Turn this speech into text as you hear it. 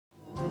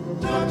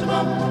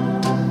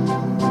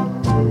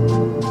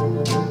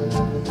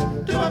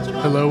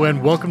Hello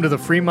and welcome to the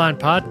Free Mind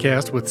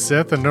Podcast with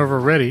Seth and Nova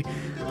Reddy.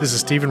 This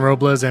is Stephen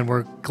Robles and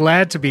we're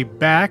glad to be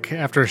back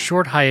after a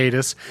short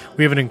hiatus.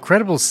 We have an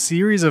incredible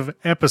series of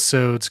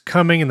episodes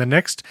coming in the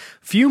next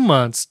few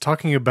months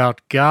talking about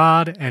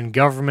God and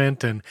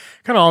government and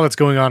kind of all that's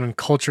going on in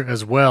culture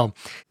as well.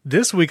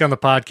 This week on the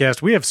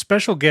podcast, we have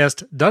special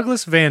guest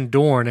Douglas Van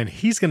Dorn, and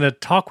he's going to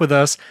talk with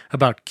us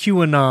about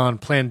QAnon,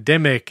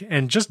 pandemic,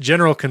 and just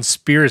general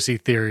conspiracy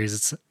theories.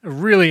 It's a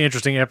really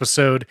interesting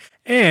episode,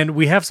 and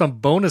we have some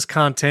bonus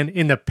content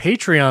in the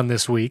Patreon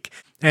this week.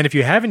 And if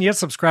you haven't yet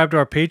subscribed to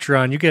our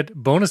Patreon, you get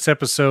bonus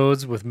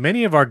episodes with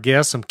many of our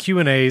guests, some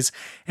Q&As,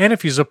 and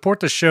if you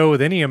support the show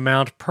with any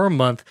amount per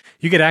month,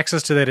 you get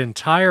access to that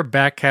entire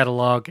back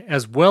catalog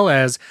as well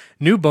as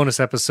new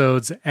bonus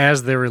episodes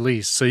as they're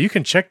released. So you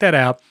can check that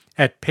out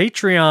at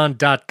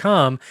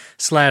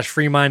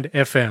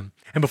patreon.com/freemindfm.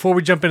 And before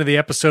we jump into the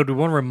episode, we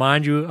want to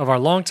remind you of our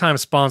longtime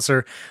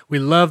sponsor. We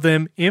love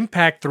them,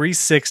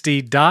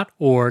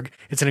 impact360.org.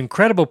 It's an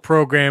incredible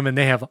program, and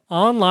they have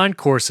online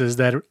courses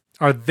that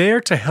are there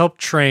to help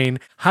train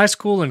high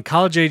school and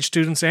college-age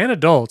students and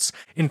adults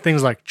in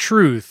things like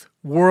truth,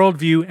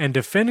 worldview, and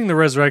defending the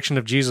resurrection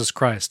of Jesus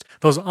Christ.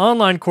 Those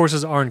online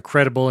courses are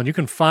incredible, and you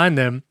can find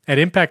them at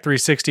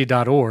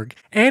impact360.org.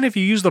 And if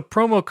you use the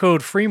promo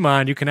code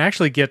FREEMIND, you can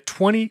actually get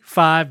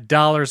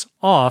 $25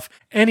 off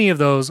any of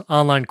those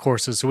online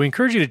courses. So we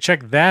encourage you to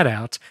check that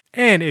out.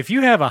 And if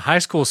you have a high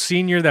school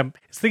senior that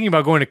is thinking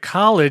about going to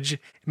college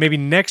maybe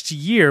next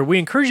year, we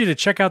encourage you to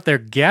check out their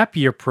Gap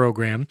Year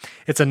program.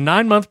 It's a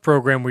 9-month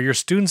program where your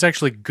students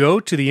actually go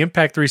to the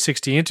Impact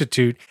 360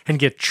 Institute and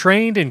get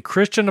trained in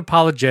Christian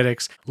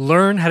apologetics,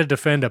 learn how to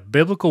defend a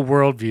biblical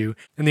worldview,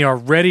 and they are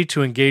ready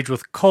to engage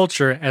with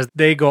culture as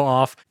they go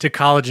off to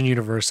college and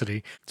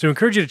university. So I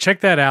encourage you to check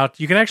that out.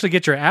 You can actually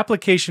get your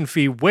application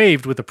fee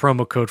waived with the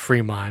promo code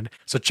FREEMIND.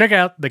 So check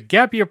out the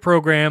Gap Year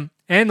program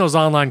and those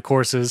online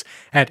courses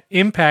at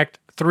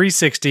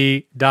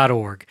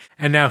impact360.org.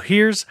 And now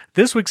here's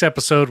this week's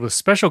episode with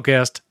special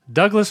guest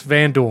Douglas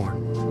Van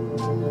Dorn.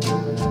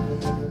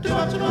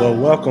 Well,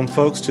 welcome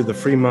folks to the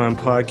Free Mind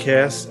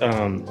Podcast.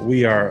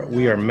 We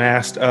are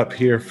masked up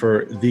here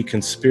for the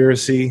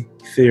conspiracy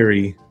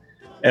theory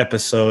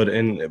episode,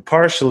 and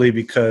partially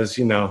because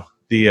the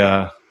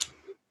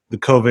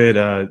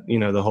COVID,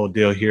 the whole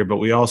deal here, but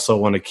we also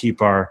want to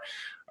keep our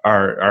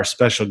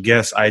special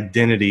guest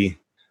identity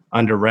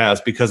under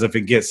wraps, because if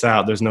it gets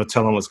out, there's no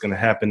telling what's going to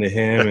happen to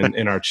him and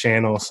in our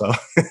channel. So,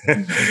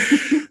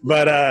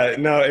 but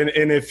no,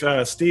 and if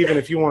Stephen,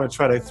 if you want to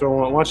try to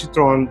throw on, why don't you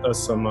throw on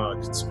some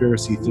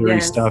conspiracy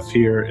theory stuff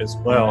here as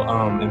well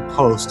in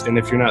post? And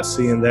if you're not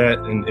seeing that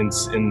and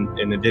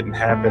it didn't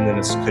happen, then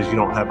it's because you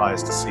don't have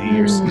eyes to see.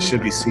 You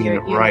should be seeing it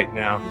right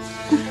now.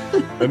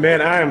 But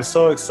man, I am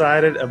so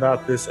excited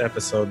about this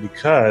episode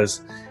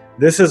because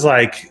this is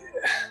like,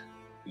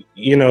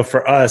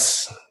 for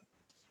us,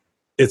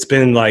 it's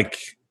been like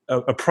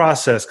a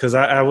process, because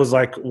I was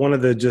like one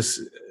of the just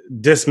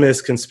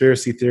dismissed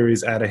conspiracy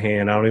theories out of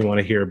hand. I don't even want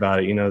to hear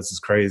about it. This is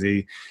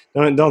crazy.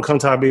 Don't come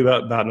talk to me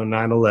about no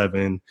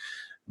 9/11,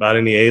 about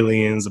any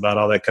aliens, about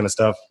all that kind of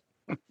stuff.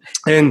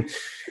 And,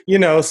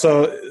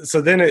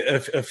 so then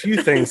a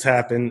few things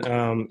happened.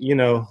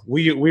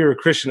 We were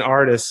Christian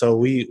artists, so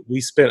we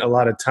spent a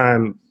lot of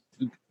time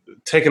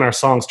taking our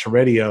songs to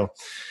radio.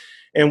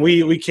 And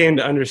we came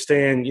to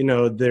understand,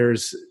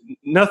 there's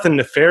nothing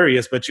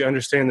nefarious, but you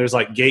understand there's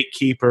like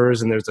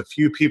gatekeepers, and there's a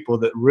few people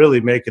that really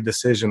make a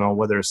decision on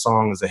whether a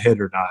song is a hit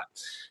or not.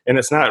 And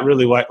it's not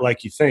really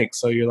like you think.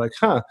 So you're like,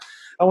 I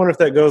wonder if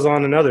that goes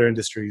on in other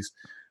industries.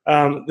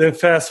 Then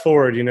fast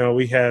forward,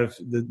 we have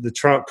the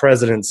Trump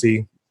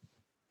presidency,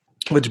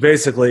 which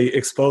basically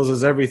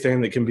exposes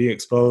everything that can be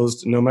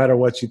exposed, no matter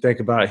what you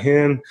think about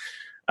him.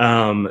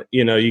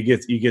 You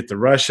get the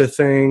Russia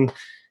thing.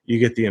 You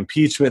get the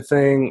impeachment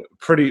thing.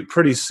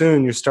 Pretty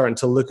soon you're starting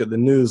to look at the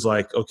news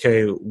like,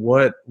 okay,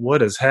 what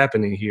is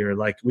happening here?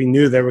 Like, we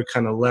knew they were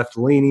kind of left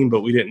leaning,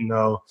 but we didn't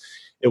know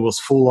it was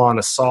full on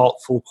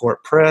assault, full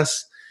court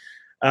press.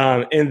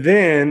 And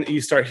then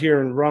you start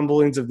hearing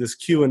rumblings of this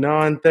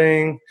QAnon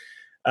thing.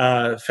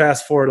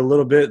 Fast forward a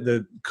little bit,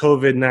 the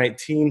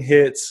COVID-19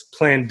 hits,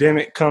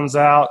 pandemic comes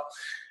out.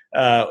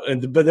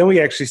 But then we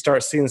actually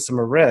start seeing some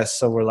arrests.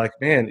 So we're like,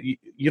 man,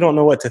 you don't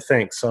know what to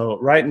think. So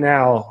right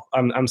now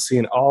I'm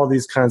seeing all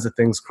these kinds of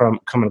things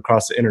coming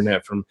across the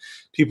internet, from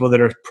people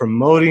that are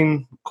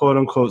promoting quote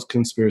unquote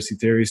conspiracy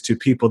theories to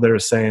people that are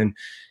saying,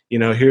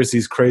 here's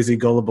these crazy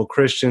gullible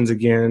Christians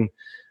again.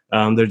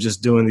 They're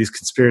just doing these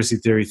conspiracy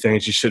theory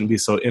things. You shouldn't be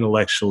so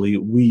intellectually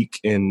weak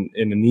and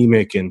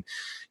anemic. And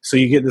so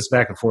you get this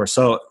back and forth.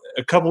 So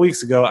a couple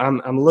weeks ago,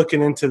 I'm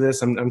looking into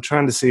this. I'm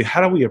trying to see,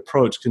 how do we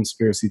approach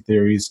conspiracy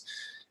theories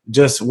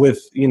just with,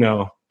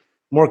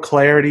 more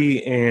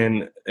clarity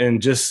and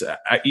just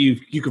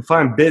you can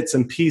find bits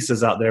and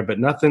pieces out there, but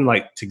nothing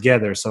like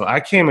together. So I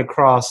came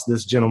across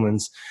this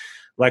gentleman's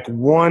like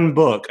one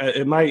book.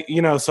 It might,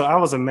 so I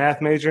was a math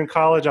major in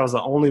college. I was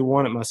the only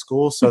one at my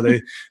school. So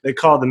they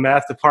called the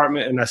math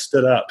department and I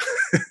stood up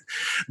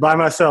by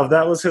myself.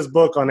 That was his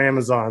book on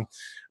Amazon.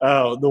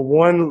 the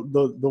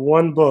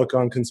one book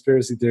on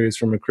conspiracy theories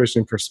from a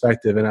Christian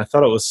perspective, and I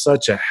thought it was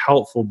such a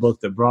helpful book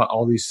that brought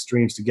all these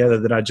streams together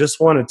that I just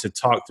wanted to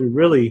talk through,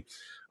 really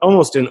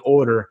almost in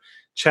order,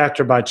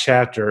 chapter by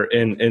chapter,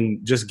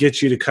 and just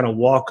get you to kind of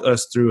walk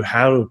us through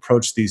how to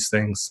approach these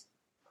things.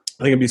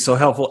 I think it'd be so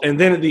helpful. And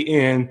then at the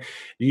end,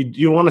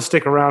 you want to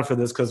stick around for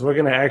this because we're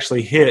going to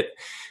actually hit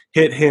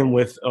him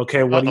with,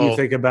 okay, what do you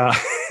think about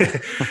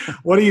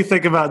what do you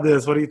think about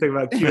this? What do you think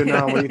about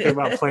QAnon? What do you think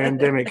about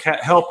pandemic?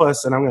 Help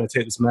us. And I'm going to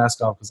take this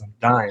mask off because I'm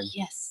dying.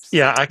 Yes.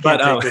 Yeah, I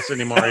can't take this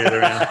anymore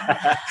either.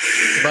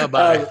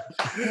 Bye-bye.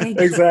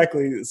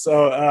 Exactly.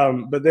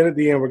 So, but then at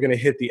the end, we're going to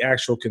hit the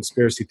actual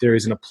conspiracy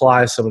theories and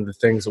apply some of the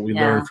things that we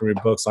learned from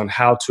your books on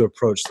how to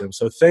approach them.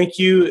 So thank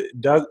you,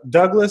 Doug,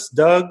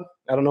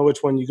 I don't know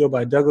which one you go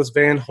by, Douglas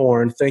Van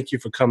Horn. Thank you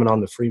for coming on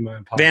the Free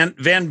Mind Podcast.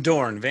 Van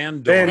Dorn.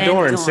 Van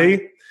Dorn.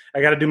 See?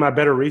 I got to do my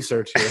better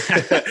research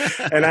here.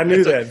 And I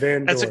knew that, Van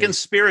Dorn. That's a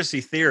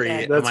conspiracy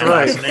theory. That's my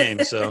right. last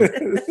name. So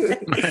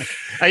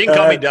you can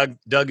call me Doug.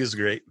 Doug is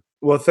great.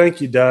 Well,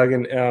 thank you, Doug.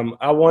 And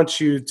I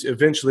want you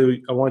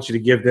to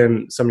give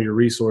them some of your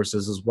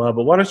resources as well.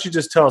 But why don't you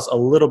just tell us a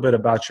little bit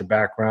about your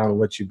background,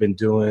 what you've been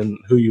doing,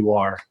 who you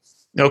are?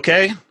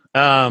 Okay.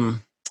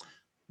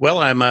 Well,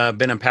 I'm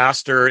been a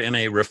pastor in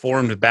a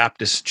Reformed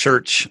Baptist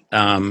church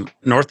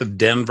north of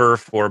Denver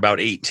for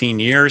about 18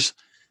 years.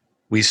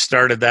 We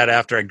started that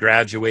after I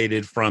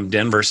graduated from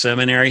Denver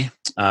Seminary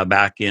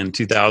back in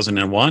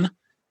 2001.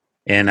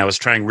 And I was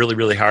trying really,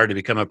 really hard to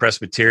become a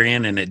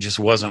Presbyterian, and it just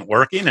wasn't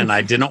working, and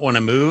I didn't want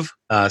to move.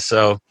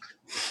 So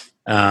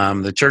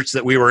the church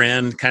that we were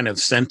in kind of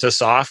sent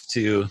us off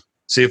to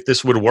see if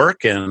this would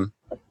work. And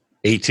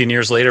 18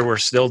 years later, we're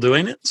still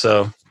doing it.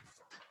 So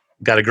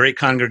got a great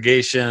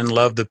congregation,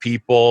 love the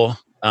people.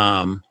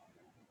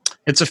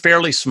 It's a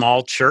fairly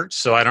small church,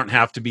 so I don't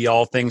have to be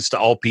all things to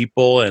all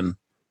people. And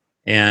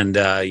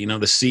the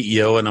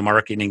CEO and a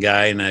marketing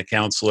guy and a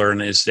counselor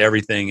and it's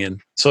everything.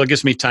 And so it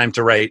gives me time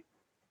to write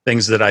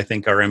things that I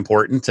think are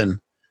important. And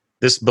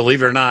this,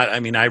 believe it or not, I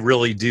mean, I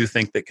really do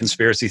think that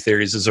conspiracy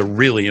theories is a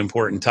really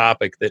important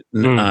topic that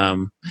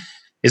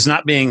is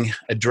not being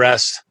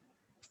addressed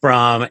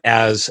from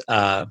as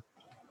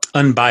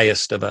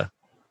unbiased of a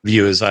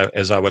view as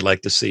I would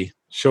like to see.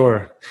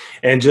 Sure.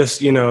 And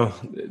just, to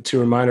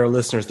remind our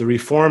listeners, the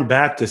Reformed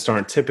Baptists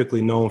aren't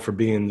typically known for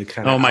being the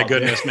kind of... Oh, my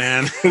goodness,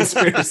 man.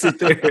 conspiracy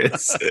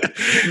theorists.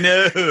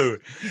 No.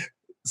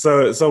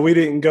 So we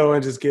didn't go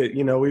and just get,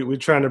 we're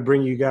trying to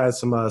bring you guys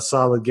some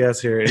solid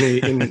guests here.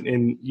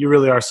 And you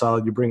really are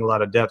solid. You bring a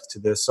lot of depth to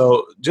this.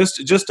 So just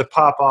to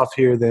pop off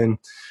here then,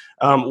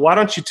 why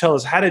don't you tell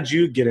us, how did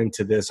you get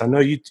into this? I know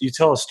you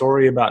tell a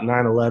story about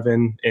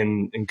 9/11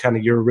 and kind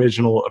of your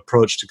original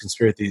approach to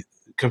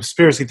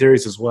conspiracy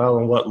theories as well,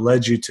 and what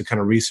led you to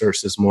kind of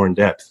research this more in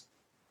depth.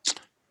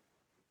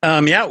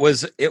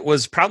 It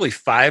was probably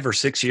 5 or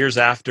 6 years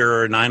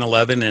after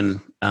 9/11,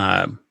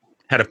 and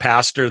had a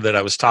pastor that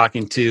I was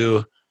talking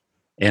to,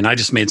 and I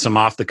just made some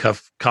off the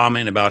cuff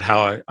comment about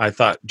how I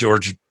thought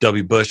George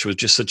W. Bush was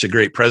just such a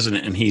great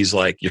president, and he's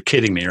like, "You're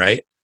kidding me,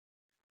 right?"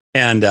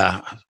 And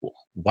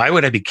why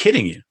would I be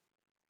kidding you?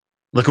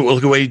 Look at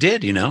what he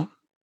did,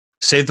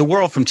 saved the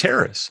world from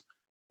terrorists.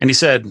 And he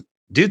said,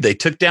 "Dude, they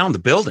took down the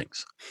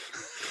buildings."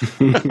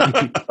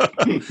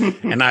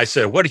 And I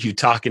said, "What are you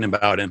talking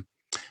about?" And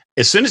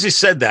as soon as he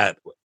said that,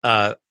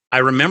 I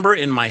remember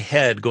in my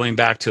head going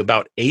back to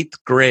about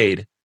 8th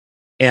grade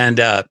and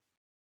a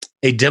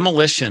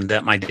demolition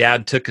that my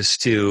dad took us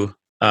to,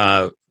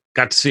 got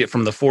to see it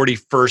from the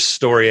 41st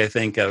story, I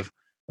think, of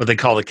what they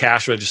call the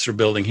cash register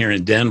building here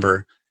in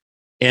Denver.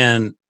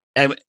 And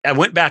I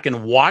went back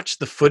and watched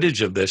the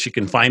footage of this. You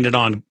can find it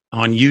on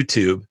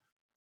YouTube.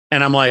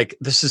 And I'm like,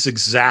 this is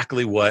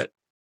exactly what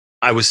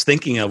I was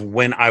thinking of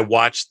when I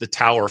watched the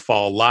tower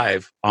fall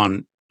live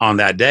on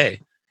that day.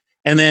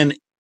 And then,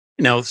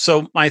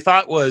 so my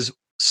thought was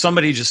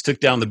somebody just took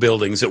down the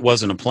buildings. It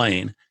wasn't a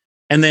plane.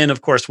 And then,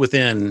 of course,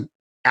 within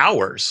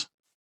hours,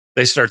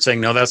 they start saying,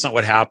 no, that's not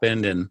what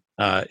happened. And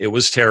it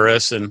was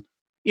terrorists. And,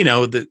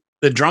 the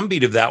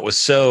drumbeat of that was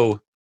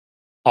so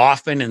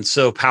often and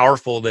so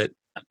powerful that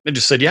I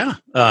just said, yeah,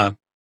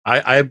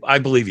 I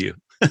believe you.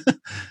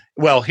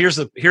 Well, here's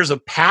a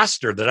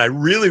pastor that I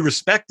really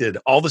respected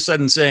all of a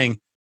sudden saying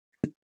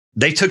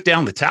they took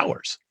down the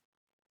towers.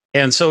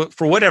 And so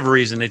for whatever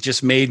reason, it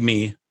just made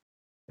me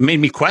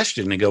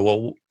question and go,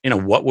 well,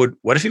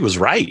 what if he was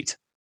right?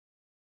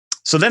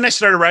 So then I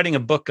started writing a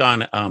book on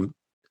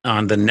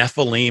the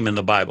Nephilim in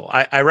the Bible.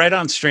 I write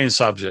on strange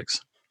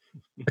subjects,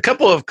 a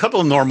couple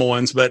of normal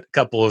ones, but a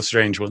couple of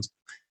strange ones.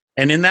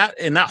 And in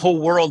that whole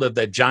world of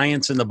the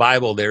giants in the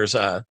Bible, there's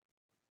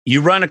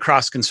you run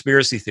across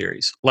conspiracy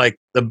theories. Like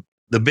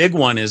the big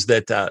one is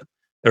that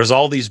there's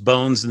all these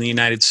bones in the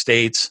United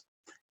States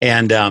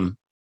and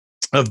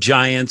of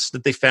giants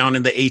that they found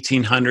in the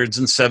 1800s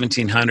and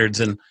 1700s,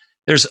 and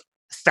there's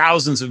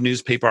thousands of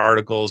newspaper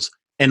articles.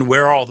 And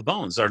where are all the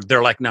bones?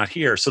 They're like not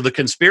here. So the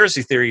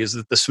conspiracy theory is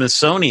that the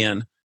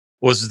Smithsonian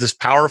was this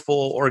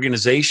powerful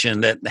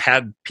organization that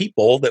had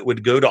people that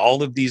would go to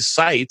all of these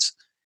sites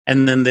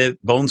and then the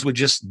bones would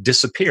just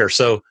disappear.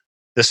 So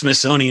the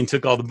Smithsonian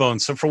took all the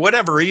bones. So for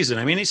whatever reason,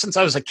 I mean, since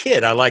I was a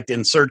kid, I liked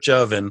In Search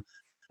of and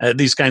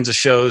these kinds of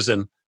shows,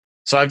 and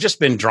so I've just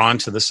been drawn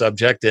to the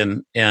subject.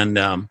 And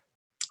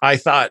I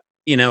thought,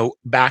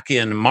 back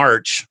in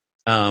March,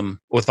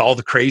 with all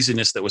the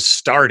craziness that was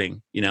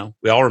starting,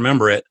 we all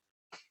remember it,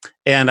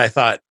 and I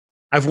thought,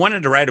 I've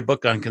wanted to write a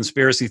book on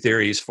conspiracy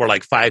theories for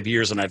like 5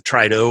 years, and I've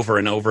tried over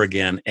and over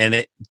again, and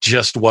it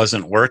just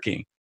wasn't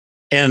working.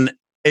 And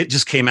it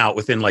just came out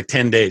within like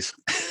 10 days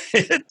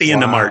at the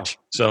end of March.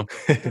 So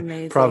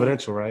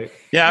providential, right?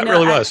 Yeah, it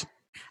really was.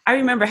 I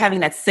remember having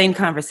that same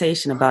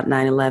conversation about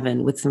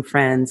 9/11 with some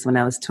friends when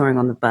I was touring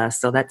on the bus.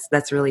 So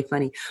that's really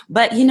funny.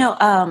 But,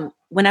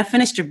 when I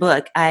finished your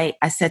book, I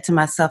said to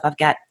myself, I've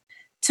got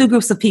two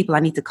groups of people I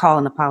need to call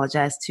and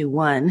apologize to.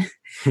 One,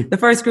 the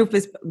first group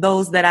is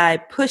those that I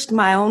pushed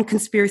my own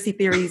conspiracy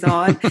theories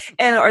on.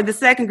 Or the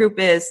second group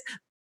is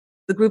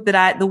the group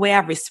the way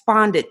I've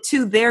responded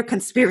to their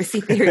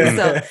conspiracy theories.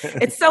 So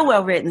it's so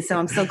well written. So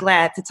I'm so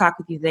glad to talk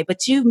with you today.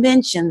 But you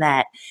mentioned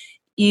that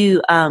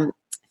you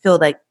feel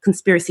like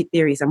conspiracy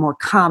theories are more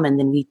common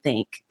than we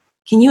think.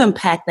 Can you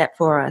unpack that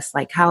for us?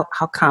 Like how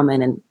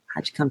common, and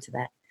how'd you come to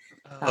that?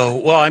 Oh,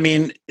 well, I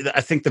mean,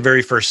 I think the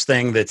very first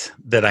thing that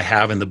I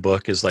have in the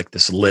book is like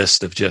this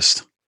list of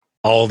just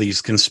all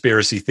these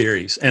conspiracy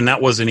theories. And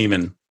that wasn't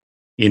even,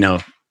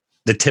 the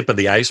tip of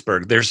the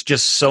iceberg. There's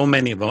just so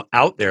many of them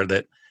out there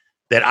that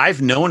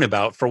I've known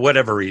about for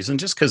whatever reason,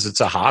 just because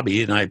it's a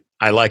hobby and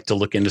I like to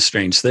look into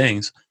strange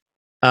things.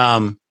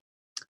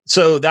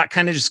 So that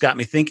kind of just got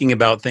me thinking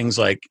about things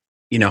like,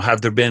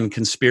 have there been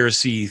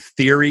conspiracy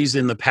theories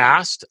in the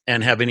past,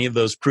 and have any of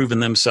those proven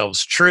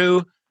themselves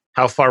true?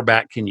 How far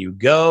back can you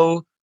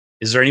go?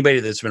 Is there anybody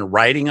that's been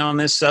writing on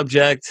this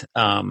subject?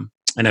 And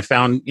I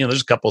found,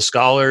 there's a couple of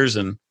scholars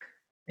and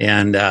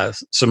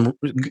some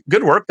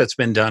good work that's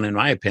been done, in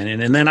my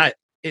opinion. And then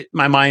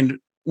my mind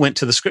went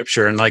to the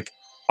scripture and like,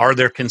 are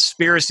there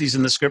conspiracies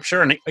in the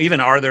scripture? And even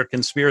are there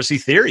conspiracy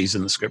theories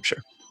in the scripture?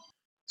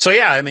 So,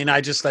 yeah, I mean,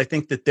 I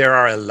think that there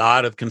are a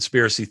lot of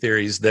conspiracy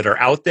theories that are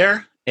out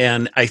there.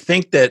 And I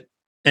think that,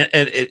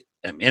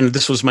 and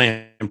this was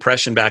my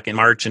impression back in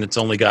March, and it's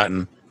only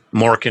gotten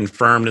more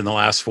confirmed in the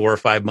last 4 or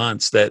 5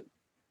 months, that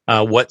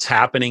what's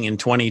happening in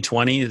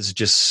 2020 is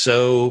just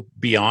so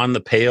beyond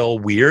the pale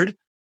weird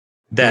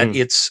that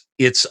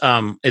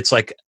it's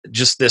like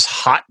just this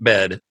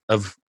hotbed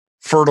of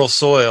fertile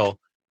soil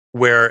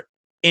where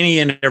any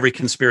and every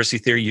conspiracy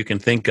theory you can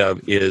think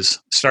of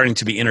is starting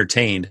to be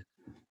entertained.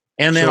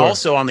 And then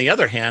also on the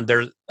other hand,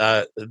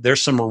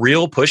 there's some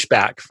real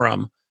pushback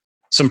from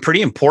some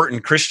pretty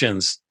important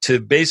Christians to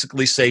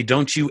basically say,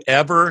 don't you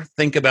ever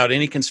think about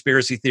any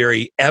conspiracy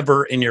theory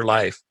ever in your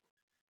life.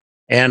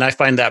 And I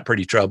find that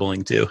pretty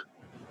troubling too.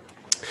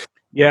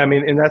 Yeah, I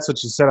mean, and that's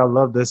what you said. I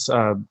love this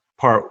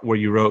part where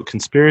you wrote,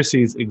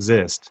 conspiracies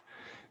exist,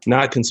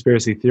 not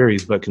conspiracy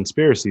theories, but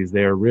conspiracies.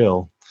 They are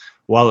real.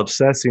 While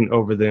obsessing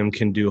over them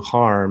can do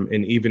harm,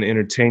 and even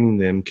entertaining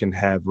them can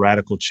have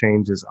radical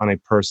changes on a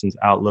person's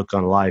outlook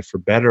on life, for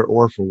better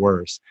or for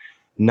worse.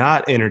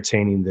 Not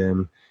entertaining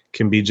them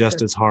can be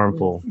just as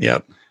harmful.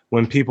 Yep.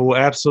 When people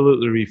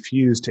absolutely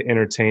refuse to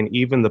entertain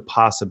even the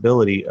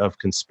possibility of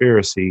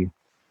conspiracy,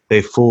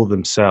 they fool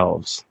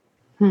themselves.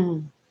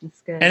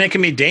 That's good. And it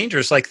can be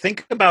dangerous. Like,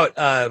 think about,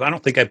 I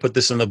don't think I put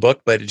this in the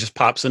book, but it just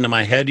pops into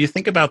my head. You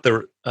think about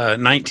the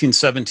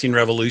 1917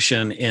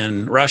 revolution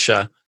in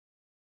Russia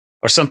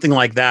or something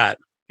like that.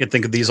 You can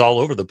think of these all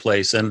over the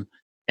place. And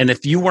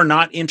if you were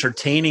not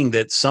entertaining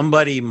that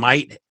somebody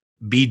might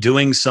be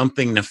doing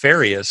something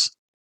nefarious,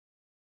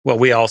 well,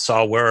 we all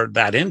saw where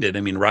that ended.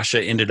 I mean, Russia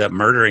ended up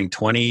murdering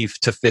 20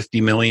 to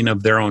 50 million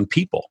of their own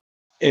people.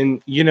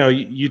 And,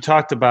 you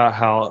talked about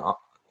how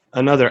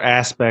another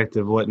aspect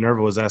of what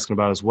Nerva was asking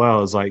about as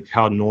well is like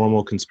how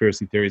normal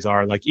conspiracy theories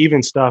are, like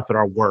even stuff at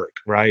our work,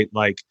 right?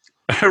 Like,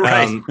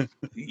 right.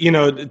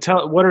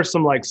 What are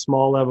some like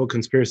small level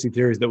conspiracy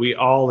theories that we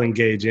all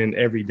engage in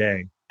every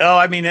day? Oh,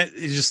 I mean,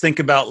 you just think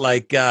about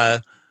like,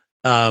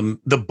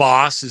 the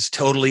boss is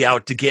totally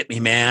out to get me,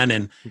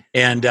 man.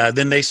 And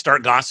then they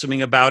start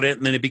gossiping about it.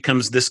 And then it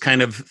becomes this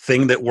kind of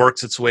thing that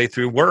works its way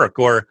through work.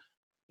 Or,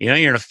 you're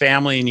in a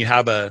family and you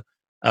have a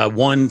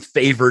one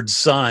favored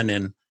son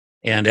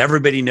and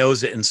everybody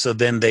knows it. And so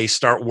then they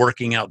start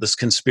working out this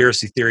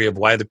conspiracy theory of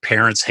why the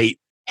parents hate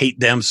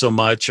them so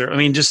much. Or, I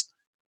mean, just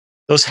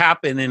those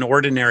happen in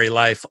ordinary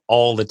life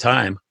all the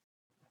time.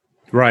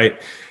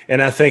 Right.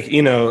 And I think,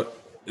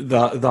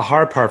 the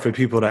hard part for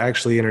people to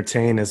actually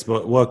entertain is,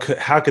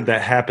 how could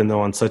that happen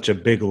though on such a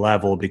big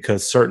level?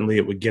 Because certainly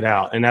it would get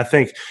out. And I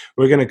think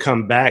we're going to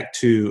come back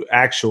to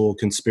actual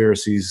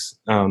conspiracies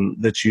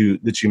that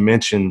you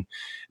mentioned,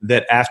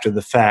 that after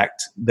the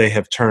fact they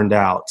have turned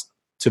out.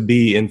 to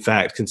be, in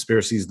fact,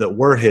 conspiracies that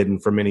were hidden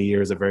for many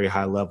years at very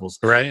high levels.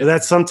 Right. But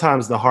that's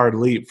sometimes the hard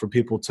leap for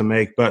people to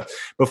make. But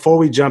before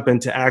we jump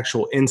into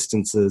actual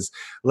instances,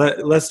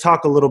 let's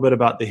talk a little bit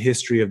about the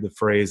history of the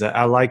phrase.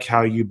 I like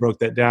how you broke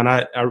that down.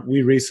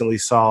 We recently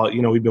saw,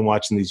 we've been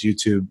watching these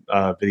YouTube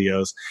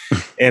videos,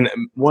 and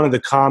one of the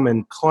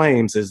common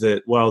claims is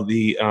that, well,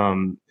 the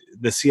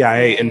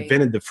CIA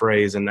invented the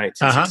phrase in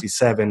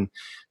 1967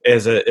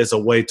 as a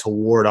way to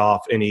ward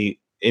off any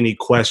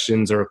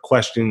questions or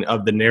questioning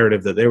of the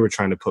narrative that they were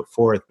trying to put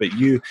forth. But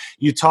you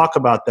talk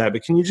about that,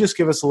 but can you just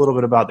give us a little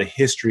bit about the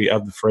history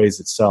of the phrase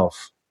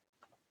itself?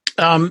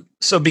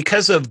 So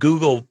because of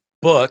Google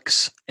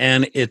Books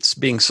and it's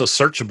being so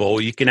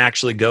searchable, you can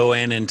actually go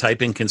in and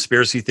type in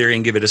conspiracy theory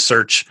and give it a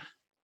search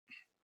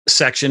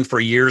section for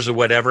years or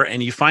whatever.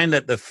 And you find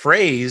that the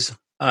phrase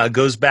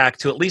goes back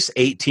to at least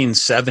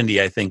 1870,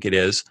 I think it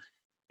is.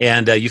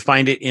 And you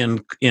find it in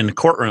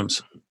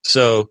courtrooms.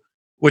 So,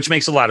 which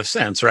makes a lot of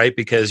sense, right?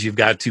 Because you've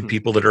got two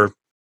people that are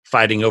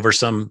fighting over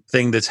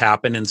something that's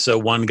happened. And so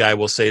one guy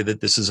will say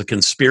that this is a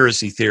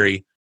conspiracy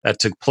theory that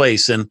took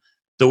place. And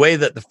the way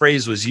that the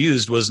phrase was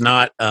used was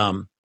not,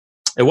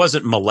 it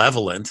wasn't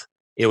malevolent.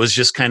 It was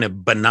just kind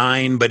of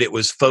benign, but it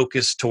was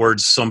focused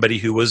towards somebody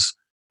who was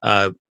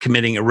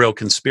committing a real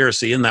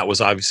conspiracy. And that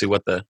was obviously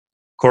what the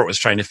court was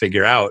trying to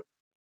figure out.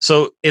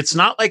 So it's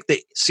not like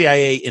the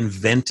CIA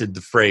invented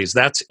the phrase.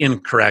 That's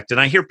incorrect. And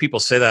I hear people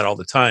say that all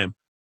the time.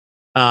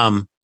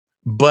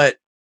 But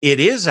it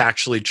is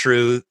actually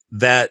true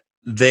that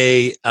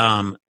they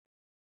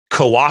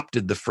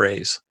co-opted the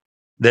phrase,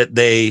 that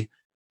they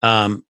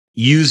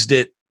used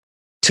it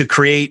to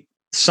create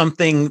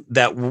something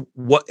that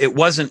it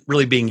wasn't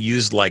really being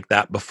used like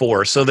that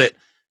before. So that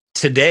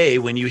today,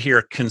 when you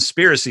hear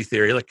conspiracy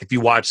theory, like if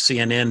you watch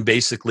CNN,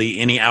 basically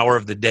any hour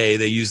of the day,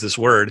 they use this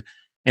word,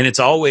 and it's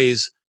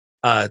always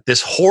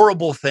this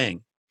horrible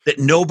thing that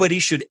nobody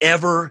should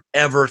ever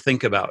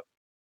think about.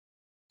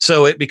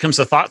 So it becomes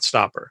a thought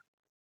stopper.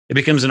 It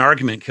becomes an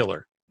argument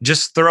killer.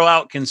 Just throw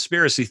out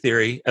conspiracy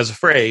theory as a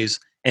phrase,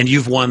 and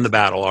you've won the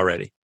battle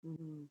already.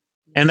 Mm-hmm.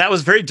 And that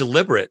was very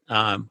deliberate.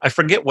 I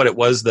forget what it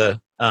was, the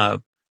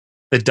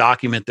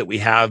document that we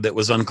have that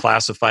was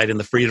unclassified in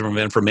the Freedom of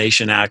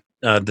Information Act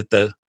that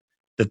the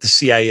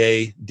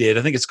CIA did.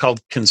 I think it's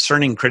called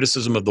Concerning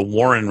Criticism of the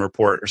Warren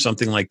Report or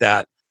something like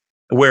that,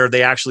 where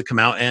they actually come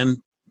out and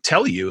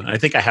tell you. I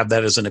think I have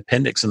that as an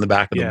appendix in the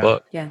back of the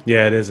book.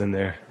 Yeah, it is in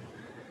there.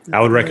 I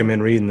would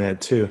recommend reading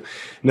that too.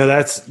 No,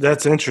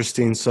 that's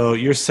interesting. So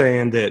you're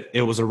saying that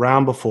it was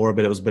around before,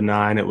 but it was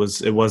benign. It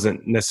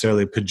wasn't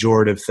necessarily a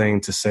pejorative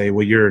thing to say,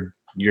 well,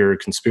 you're a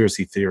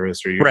conspiracy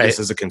theorist, or this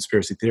is a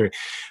conspiracy theory.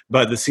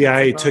 But the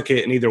CIA took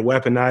it and either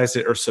weaponized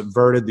it or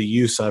subverted the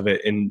use of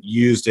it and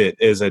used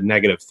it as a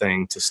negative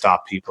thing to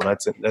stop people.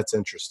 That's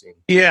interesting.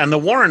 Yeah, and the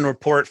Warren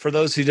Report, for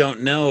those who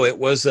don't know, it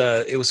was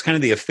kind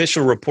of the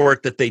official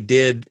report that they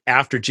did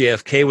after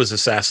JFK was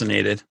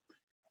assassinated.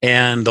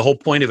 And the whole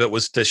point of it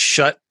was to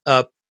shut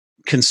up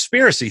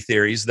conspiracy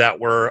theories that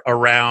were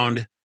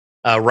around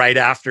right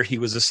after he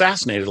was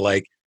assassinated.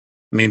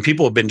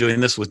 People have been doing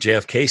this with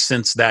JFK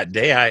since that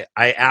day.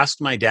 I asked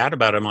my dad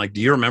about it. I'm like,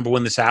 do you remember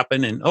when this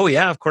happened? And, oh,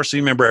 yeah, of course, I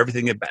remember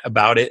everything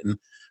about it. And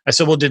I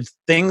said, well, did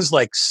things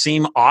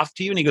seem off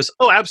to you? And he goes,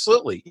 oh,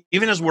 absolutely.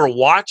 Even as we're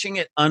watching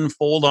it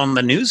unfold on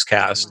the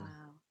newscast,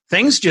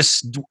 things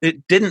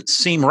it didn't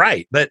seem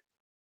right. But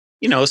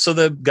so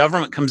the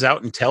government comes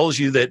out and tells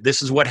you that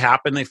this is what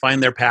happened. They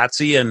find their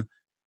patsy and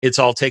it's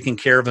all taken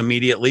care of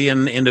immediately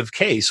and end of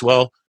case.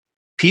 Well,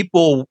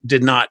 people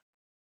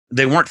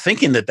they weren't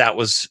thinking that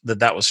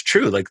was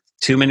true.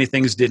 Too many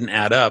things didn't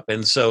add up.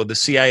 And so the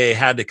CIA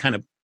had to kind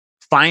of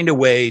find a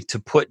way to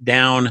put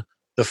down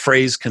the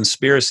phrase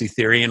conspiracy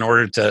theory in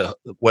order to,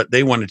 what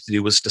they wanted to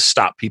do was to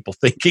stop people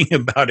thinking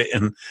about it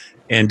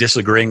and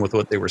disagreeing with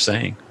what they were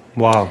saying.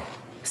 Wow.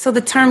 So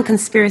the term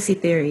conspiracy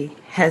theory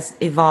has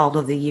evolved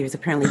over the years,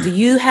 apparently. Do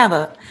you have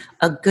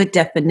a good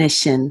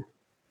definition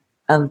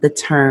of the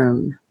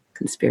term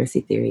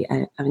conspiracy theory?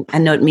 I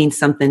know it means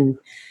something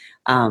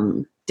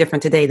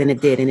different today than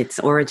it did in its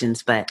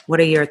origins, but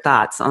what are your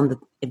thoughts on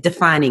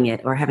defining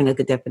it or having a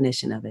good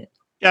definition of it?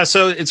 Yeah,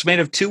 so it's made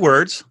of two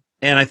words,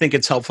 and I think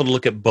it's helpful to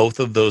look at both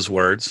of those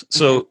words.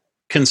 So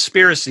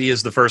conspiracy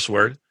is the first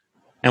word.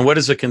 And what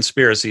is a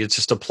conspiracy? It's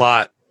just a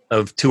plot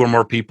of two or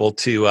more people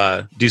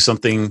to do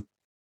something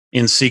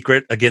in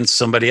secret against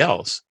somebody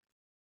else.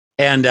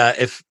 And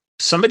if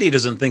somebody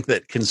doesn't think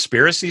that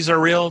conspiracies are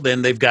real,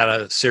 then they've got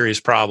a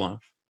serious problem.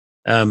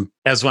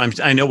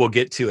 I know we'll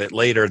get to it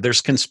later. There's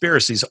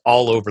conspiracies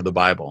all over the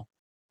Bible,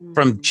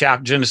 from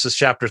Genesis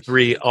chapter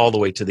 3 all the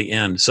way to the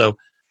end. So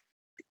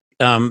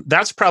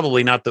that's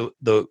probably not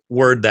the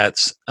word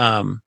that's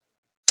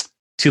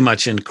too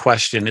much in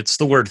question. It's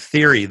the word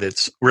theory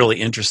that's really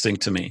interesting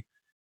to me.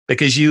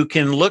 Because you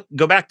can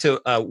go back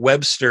to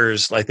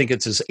Webster's, I think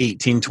it's his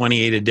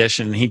 1828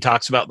 edition, and he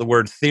talks about the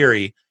word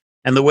theory.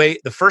 And the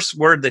first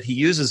word that he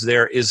uses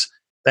there is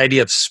the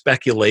idea of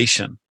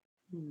speculation,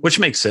 which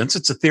makes sense.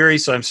 It's a theory,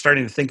 so I'm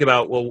starting to think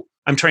about,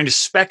 I'm trying to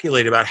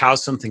speculate about how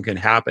something can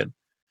happen.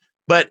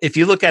 But if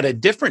you look at a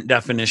different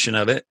definition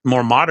of it,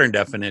 more modern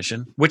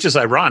definition, which is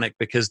ironic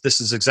because this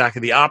is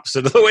exactly the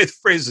opposite of the way the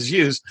phrase is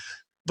used,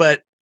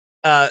 but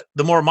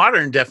the more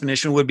modern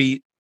definition would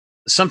be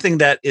something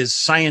that is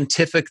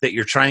scientific, that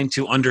you're trying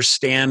to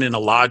understand in a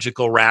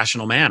logical,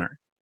 rational manner.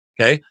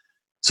 Okay.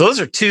 So those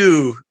are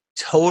two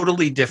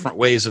totally different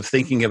ways of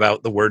thinking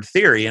about the word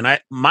theory. And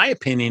my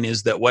opinion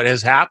is that what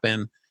has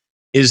happened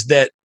is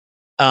that,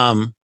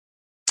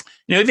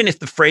 even if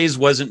the phrase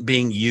wasn't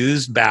being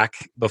used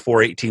back before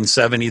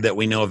 1870 that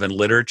we know of in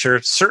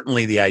literature,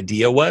 certainly the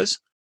idea was.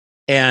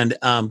 And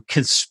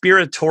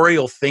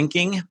conspiratorial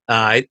thinking,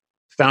 I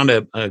found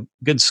a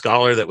good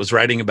scholar that was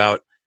writing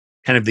about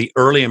kind of the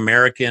early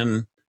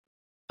American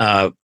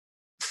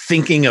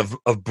thinking of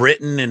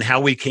Britain and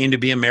how we came to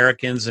be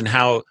Americans and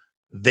how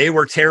they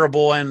were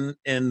terrible and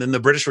then the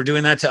British were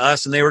doing that to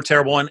us and they were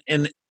terrible.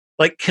 And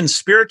like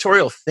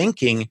conspiratorial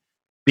thinking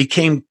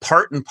became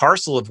part and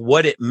parcel of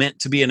what it meant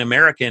to be an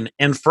American.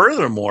 And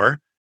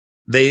furthermore,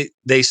 they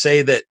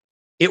say that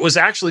it was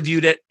actually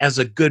viewed as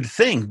a good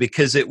thing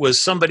because it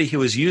was somebody who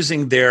was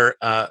using their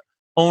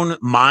own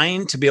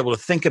mind to be able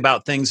to think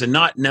about things and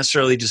not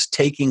necessarily just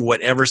taking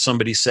whatever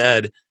somebody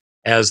said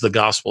as the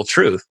gospel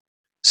truth.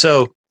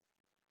 So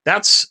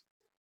that's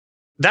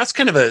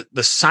kind of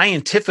the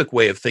scientific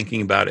way of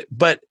thinking about it.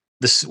 But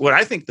what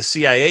I think the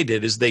CIA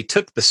did is they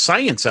took the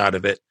science out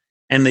of it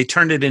and they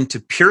turned it into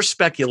pure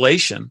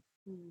speculation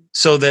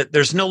so that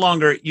there's no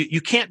longer,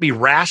 you can't be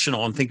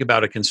rational and think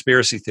about a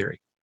conspiracy theory.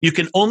 You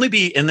can only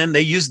be, and then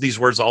they use these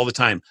words all the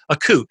time, a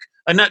kook,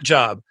 a nut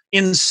job,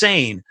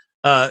 insane,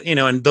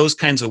 and those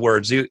kinds of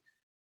words. You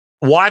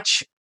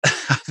watch,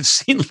 I've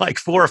seen like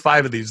 4 or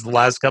 5 of these the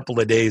last couple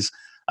of days.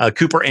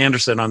 Cooper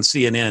Anderson on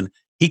CNN,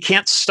 he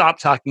can't stop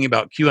talking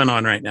about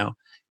QAnon right now.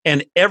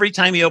 And every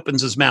time he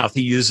opens his mouth,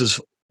 he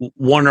uses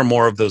one or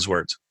more of those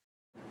words.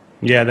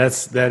 Yeah,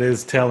 that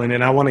is telling.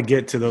 And I want to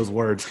get to those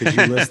words because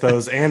you list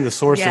those and the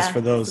sources for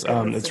those.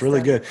 It's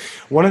really good.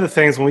 One of the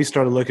things when we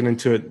started looking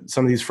into it,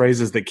 some of these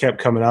phrases that kept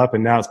coming up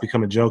and now it's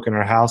become a joke in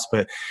our house,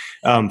 but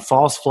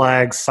false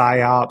flags,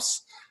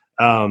 psyops,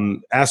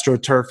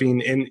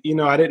 astroturfing. And,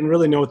 I didn't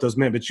really know what those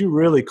meant, but you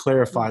really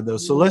clarified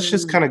those. So let's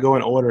just kind of go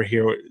in order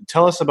here.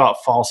 Tell us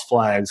about false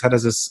flags. How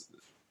does this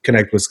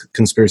connect with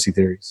conspiracy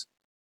theories?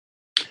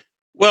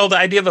 Well, the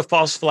idea of a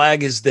false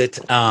flag is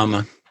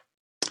that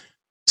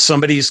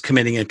somebody's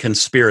committing a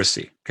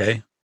conspiracy,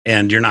 okay?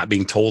 And you're not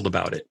being told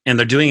about it. And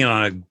they're doing it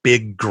on a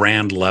big,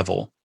 grand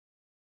level.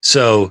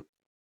 So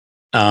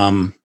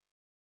it's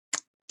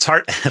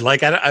hard.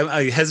 Like,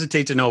 I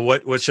hesitate to know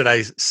what should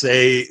I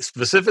say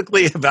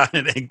specifically about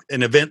an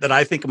event that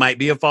I think might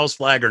be a false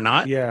flag or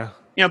not. Yeah.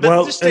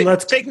 But just take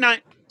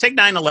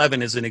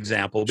 9/11 as an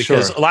example,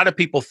 because a lot of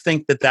people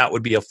think that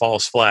would be a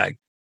false flag.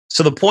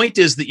 So the point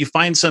is that you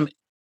find some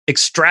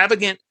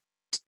extravagant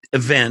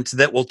event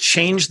that will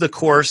change the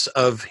course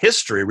of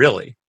history,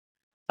 really.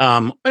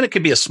 And it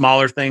could be a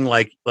smaller thing,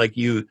 like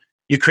you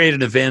create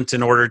an event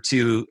in order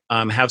to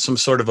have some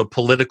sort of a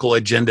political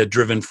agenda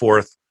driven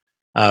forth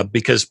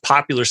because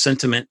popular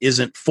sentiment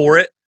isn't for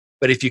it.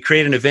 But if you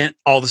create an event,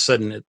 all of a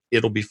sudden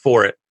it'll be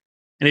for it.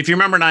 And if you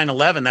remember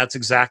 9/11, that's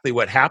exactly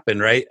what happened,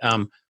 right?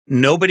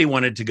 Nobody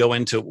wanted to go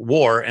into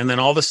war. And then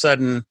all of a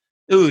sudden,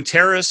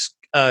 terrorists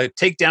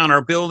take down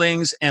our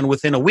buildings. And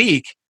within a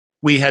week,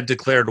 we had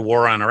declared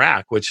war on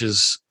Iraq, which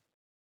is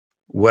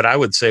what I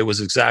would say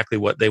was exactly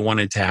what they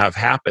wanted to have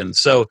happen.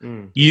 So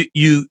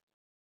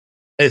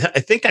I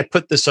think I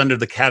put this under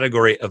the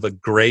category of a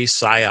gray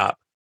psyop,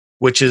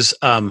 which is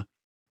not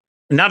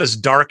as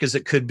dark as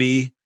it could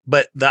be,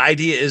 but the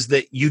idea is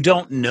that you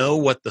don't know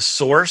what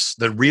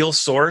the real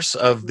source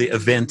of the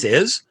event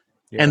is.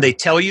 Yeah. And they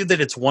tell you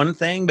that it's one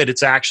thing, but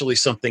it's actually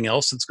something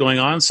else that's going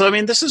on. So,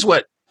 this is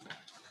what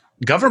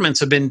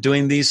governments have been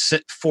doing these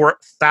for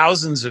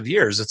thousands of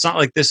years. It's not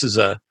like this is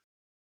a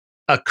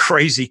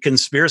crazy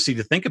conspiracy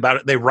to think about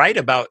it. They write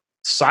about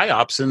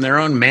psyops in their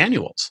own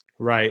manuals.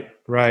 Right.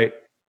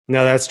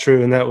 No, that's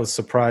true. And that was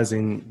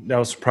surprising. That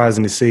was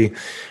surprising to see.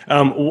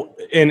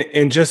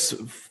 And just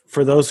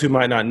for those who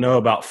might not know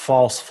about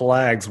false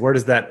flags, where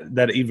does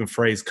that even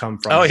phrase come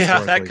from? Oh, yeah,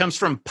 that comes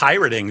from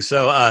pirating.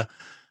 So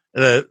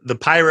the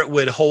pirate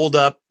would hold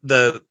up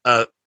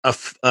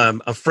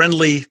a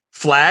friendly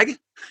flag,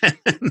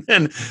 and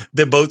then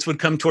the boats would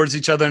come towards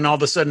each other, and all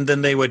of a sudden,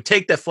 then they would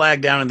take that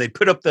flag down and they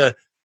put up the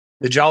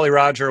Jolly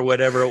Roger or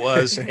whatever it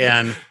was,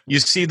 and you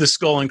see the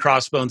skull and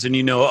crossbones, and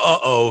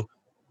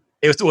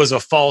it was a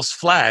false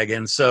flag.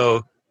 And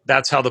so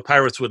that's how the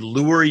pirates would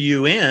lure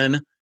you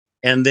in,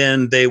 and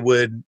then they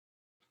would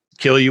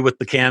kill you with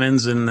the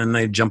cannons, and then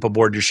they'd jump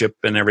aboard your ship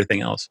and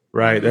everything else.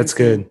 Right, that's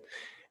good.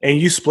 And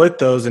you split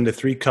those into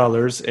 3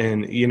 colors,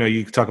 and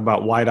you talk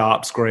about white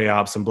ops, gray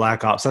ops, and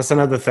black ops. That's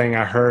another thing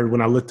I heard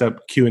when I looked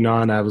up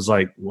QAnon. I was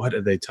like, what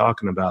are they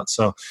talking about?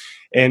 So,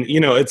 and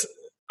it's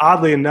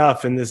oddly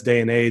enough in this day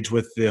and age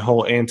with the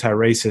whole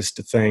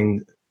anti-racist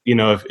thing,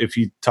 if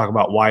you talk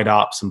about white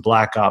ops and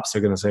black ops,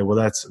 they're going to say, well,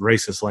 that's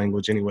racist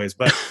language anyways.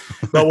 But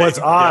what's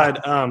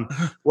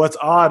what's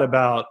odd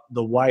about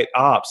the white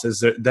ops is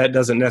that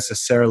doesn't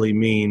necessarily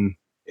mean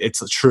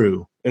it's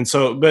true. And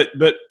so, but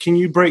can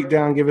you break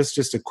down, give us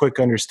just a quick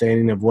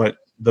understanding of what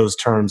those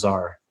terms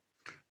are?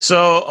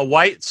 So a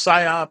white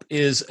psyop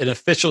is an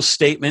official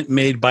statement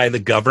made by the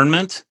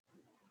government.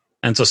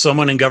 And so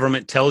someone in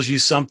government tells you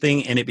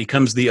something and it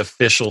becomes the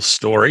official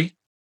story.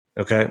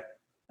 Okay.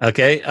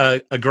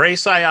 A gray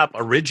psyop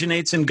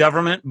originates in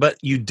government, but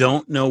you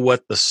don't know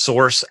what the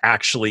source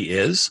actually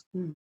is.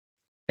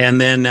 And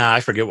then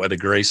I forget what a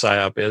gray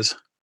psyop is.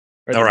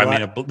 The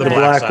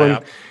black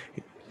psyop.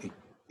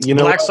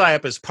 Black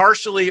psyop is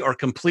partially or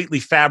completely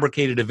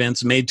fabricated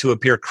events made to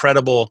appear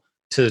credible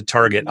to the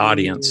target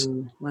audience.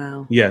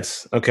 Wow.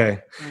 Yes. Okay.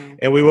 Wow.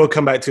 And we will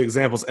come back to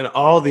examples. And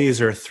all these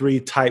are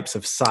 3 types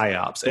of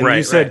psyops. And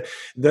you said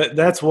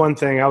that's one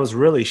thing I was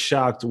really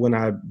shocked when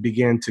I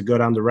began to go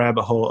down the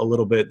rabbit hole a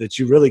little bit, that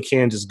you really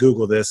can just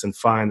Google this and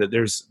find that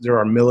there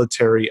are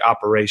military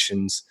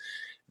operations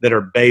that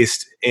are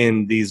based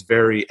in these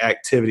very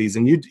activities.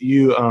 And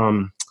you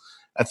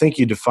I think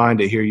you defined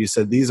it here. You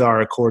said these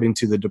are, according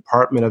to the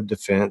Department of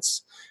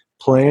Defense,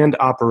 planned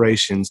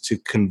operations to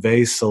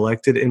convey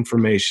selected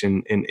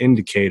information and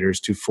indicators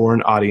to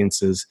foreign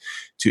audiences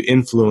to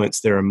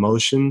influence their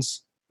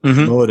emotions,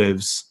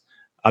 motives,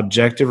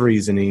 objective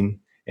reasoning,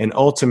 and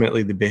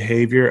ultimately the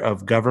behavior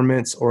of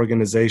governments,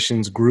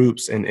 organizations,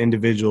 groups, and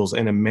individuals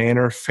in a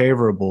manner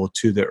favorable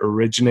to the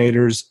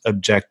originator's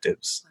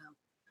objectives. Wow.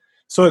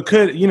 So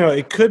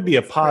it could be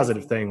a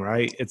positive thing,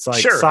 right? It's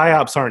like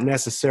psyops aren't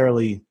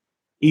necessarily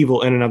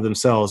evil in and of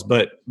themselves,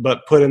 but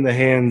put in the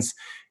hands,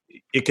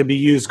 it can be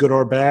used good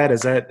or bad.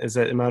 Is that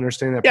am I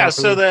understanding that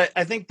properly? So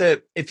I think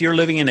that if you're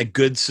living in a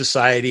good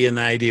society, and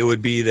the idea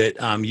would be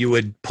that you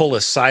would pull a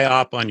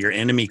psyop on your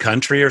enemy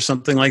country or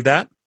something like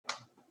that.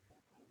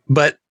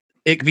 But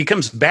it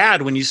becomes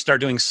bad when you start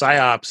doing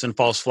psyops and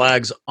false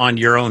flags on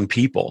your own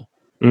people.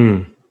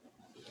 And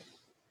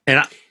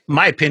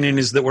my opinion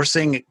is that we're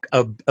seeing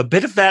a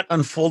bit of that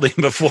unfolding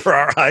before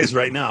our eyes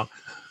right now.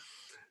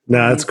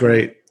 No, that's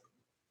great.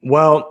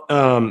 Well,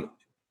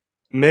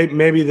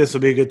 maybe this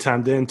would be a good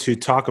time then to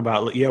talk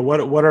about,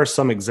 what are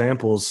some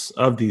examples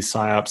of these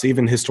psyops,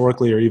 even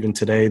historically or even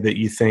today, that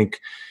you think,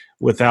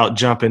 without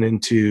jumping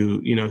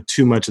into,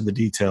 too much of the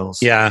details?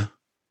 Yeah.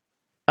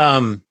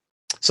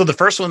 So the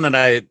first one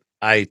that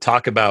I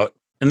talk about,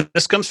 and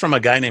this comes from a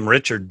guy named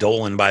Richard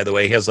Dolan, by the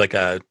way. He has like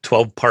a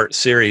 12-part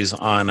series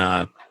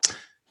on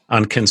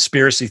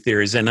conspiracy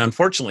theories. And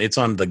unfortunately, it's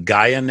on the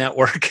Gaia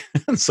network.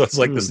 So it's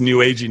like this new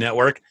agey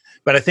network.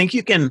 But I think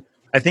you can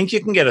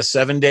get a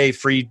 7-day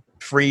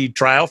free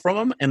trial from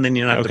him, and then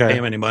you don't have to pay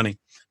him any money.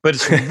 But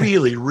it's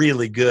really,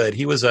 really good.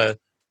 He was a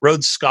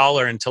Rhodes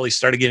Scholar until he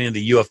started getting into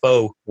the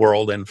UFO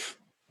world, and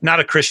not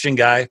a Christian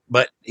guy,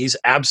 but he's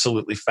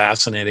absolutely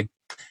fascinating.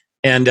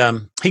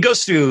 And he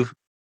goes through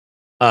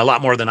a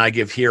lot more than I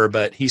give here,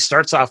 but he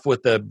starts off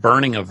with the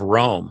burning of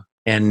Rome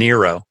and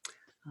Nero.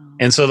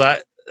 And so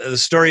that the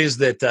story is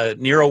that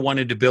Nero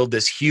wanted to build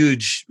this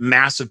huge,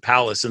 massive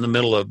palace in the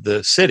middle of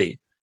the city,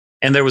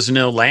 and there was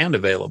no land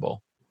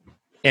available.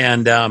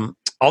 And all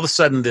of a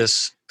sudden,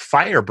 this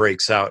fire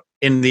breaks out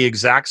in the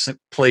exact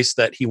place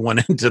that he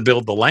wanted to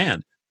build the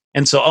land.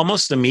 And so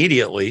almost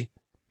immediately,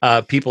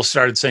 people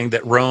started saying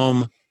that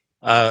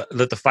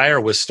that the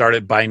fire was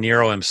started by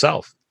Nero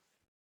himself.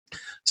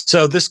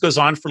 So this goes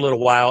on for a little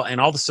while, and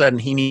all of a sudden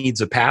he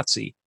needs a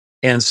patsy.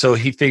 And so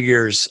he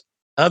figures,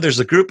 there's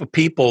a group of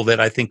people that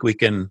I think we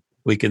can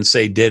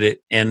say did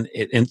it, and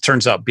it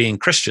turns out being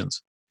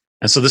Christians.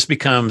 And so this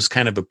becomes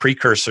kind of a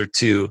precursor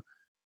to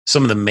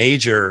some of the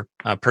major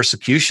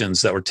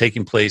persecutions that were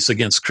taking place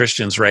against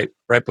Christians right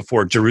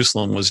before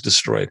Jerusalem was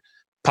destroyed.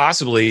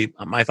 Possibly,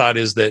 my thought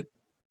is that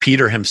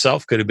Peter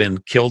himself could have been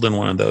killed in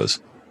one of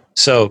those.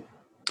 So,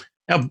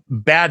 a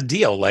bad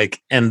deal.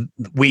 And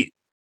we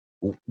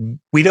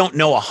don't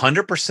know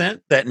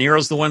 100% that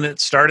Nero's the one that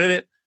started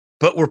it,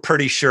 but we're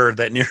pretty sure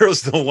that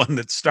Nero's the one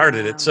that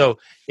started it. So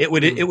it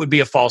would be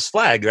a false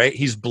flag, right?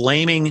 He's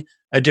blaming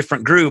a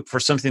different group for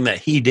something that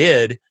he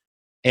did,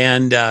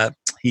 and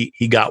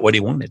he got what he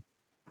wanted.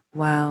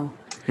 Wow.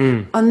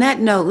 On that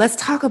note, let's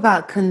talk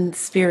about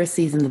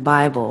conspiracies in the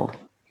Bible.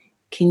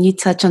 Can you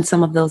touch on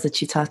some of those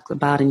that you talked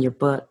about in your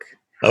book?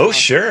 Oh,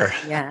 sure.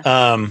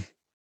 Yeah.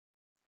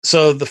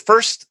 So the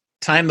first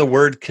time the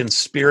word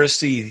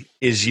conspiracy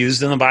is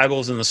used in the Bible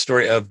is in the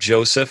story of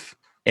Joseph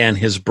and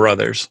his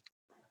brothers,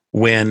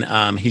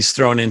 when he's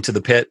thrown into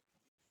the pit,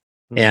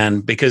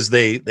 and because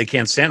they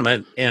can't stand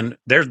him. And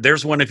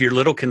there's one of your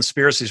little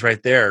conspiracies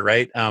right there,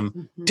 right?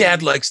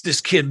 Dad likes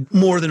this kid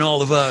more than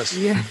all of us.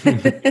 Yes.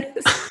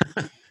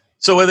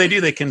 So what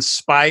do, they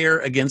conspire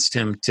against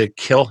him to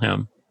kill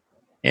him.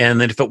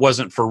 And then if it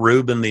wasn't for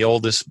Reuben, the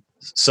oldest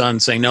son,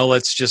 saying, no,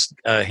 let's just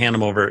hand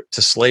him over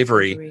to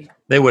slavery,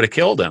 they would have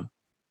killed him.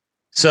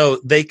 So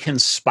they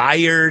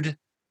conspired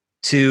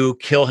to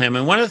kill him.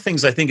 And one of the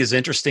things I think is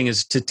interesting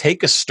is to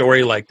take a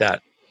story like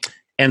that.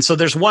 And so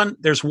there's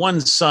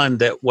one son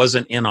that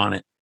wasn't in on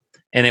it.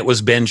 and it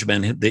was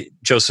Benjamin,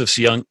 Joseph's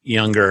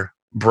younger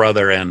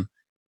brother.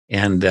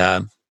 And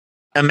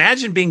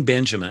imagine being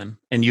Benjamin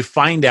and you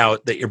find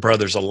out that your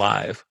brother's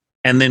alive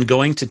and then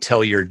going to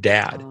tell your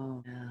dad.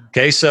 Oh, yeah.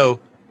 Okay, so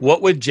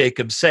what would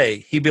Jacob say?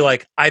 He'd be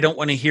like, I don't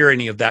want to hear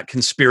any of that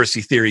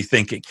conspiracy theory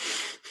thinking.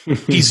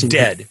 He's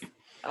dead.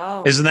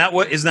 Oh, Isn't that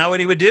what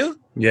he would do?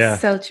 Yeah.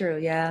 so true.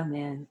 Yeah,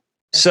 man.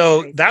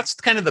 So crazy. that's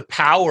kind of the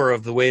power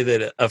of the way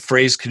that a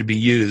phrase could be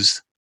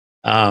used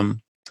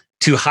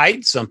to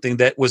hide something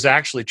that was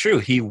actually true.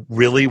 He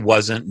really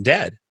wasn't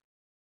dead,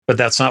 but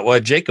that's not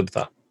what Jacob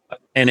thought.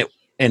 And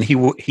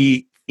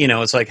he,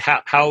 it's like,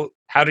 how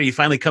did he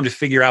finally come to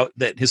figure out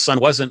that his son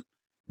wasn't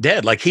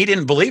dead? Like, he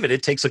didn't believe it.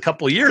 It takes a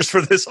couple of years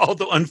for this all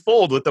to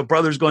unfold with the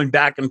brothers going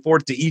back and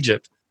forth to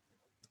Egypt.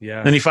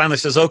 Yeah. And he finally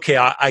says, okay,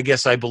 I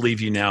guess I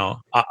believe you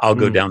now. I'll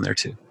go down there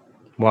too.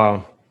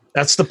 Wow.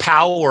 That's the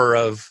power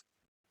of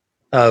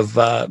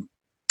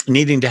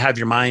needing to have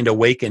your mind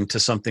awakened to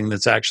something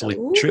that's actually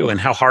true, and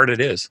how hard it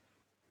is.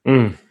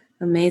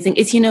 Amazing.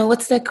 It's,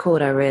 what's that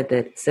quote I read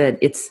that said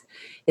it's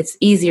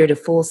easier to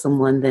fool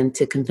someone than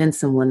to convince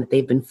someone that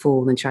they've been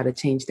fooled and try to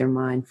change their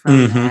mind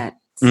from that.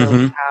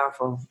 So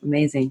powerful.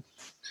 Amazing.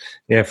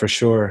 Yeah, for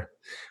sure.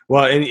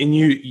 Well, and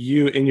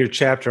you in your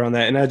chapter on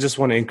that, and I just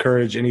want to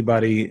encourage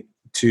anybody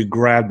to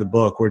grab the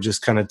book. We're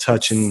just kind of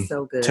touching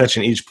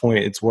each point.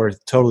 It's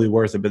totally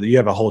worth it. But you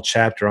have a whole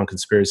chapter on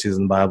conspiracies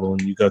in the Bible,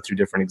 and you go through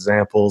different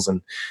examples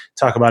and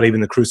talk about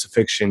even the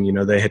crucifixion.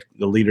 The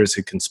leaders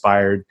had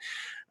conspired.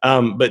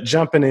 But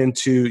jumping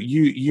into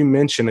you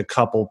mentioned a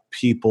couple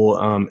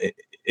people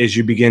as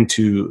you begin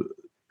to,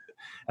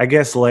 I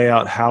guess, lay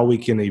out how we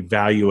can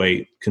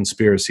evaluate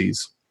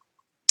conspiracies.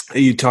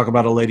 You talk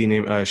about a lady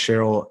named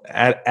Cheryl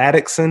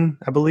Atkinson,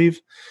 I believe,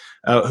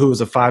 who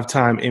was a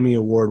 5-time Emmy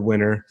Award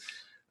winner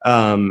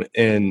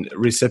and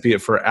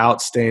recipient for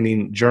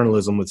outstanding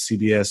journalism with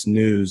CBS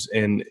News.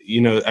 And,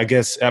 I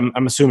guess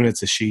I'm assuming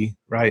it's a she,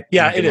 right?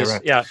 Yeah, it is.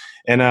 Right? Yeah.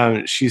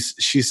 And she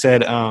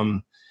said,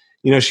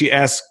 she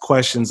asked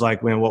questions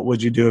like, man, what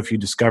would you do if you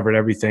discovered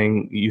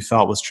everything you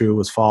thought was true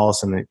was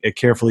false, and a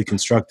carefully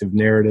constructed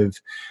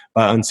narrative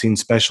by unseen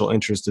special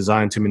interests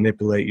designed to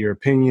manipulate your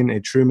opinion,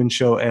 a Truman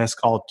Show-esque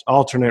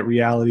alternate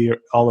reality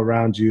all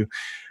around you.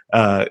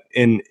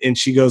 And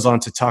she goes on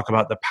to talk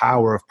about the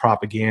power of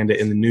propaganda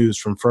in the news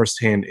from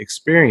firsthand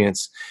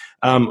experience.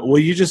 Will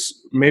you just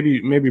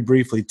maybe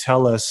briefly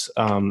tell us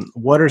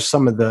what are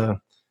some of the,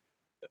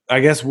 I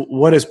guess,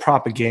 what is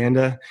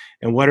propaganda,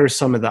 and what are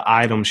some of the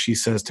items she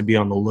says to be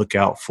on the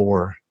lookout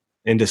for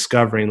in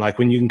discovering, like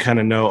when you can kind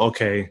of know,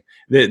 okay,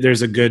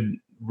 there's a good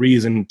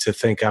reason to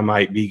think I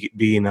might be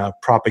being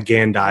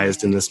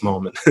propagandized in this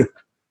moment.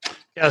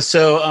 Yeah.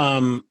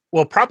 So,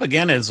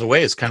 propaganda is a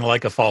way, it's kind of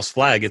like a false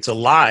flag. It's a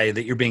lie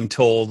that you're being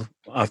told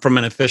from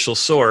an official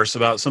source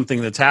about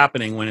something that's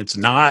happening when it's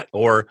not,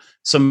 or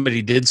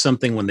somebody did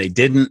something when they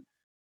didn't.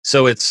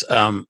 So it's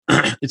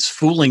it's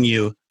fooling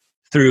you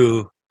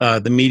through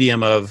the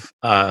medium of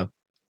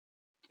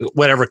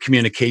whatever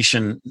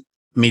communication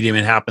medium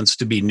it happens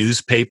to be,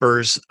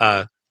 newspapers.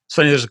 It's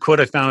funny, there's a quote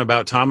I found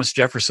about Thomas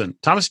Jefferson.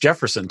 Thomas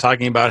Jefferson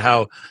talking about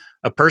how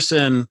a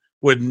person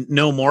would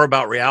know more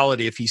about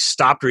reality if he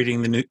stopped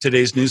reading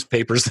today's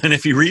newspapers than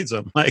if he reads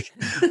them. Like,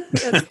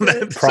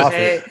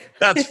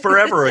 that's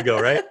forever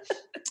ago, right?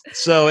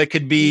 So it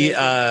could be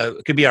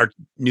our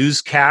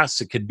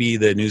newscasts, it could be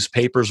the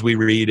newspapers we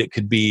read, it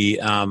could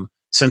be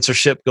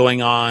censorship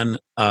going on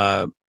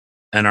and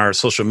our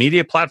social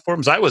media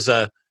platforms. I was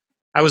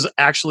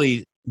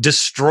actually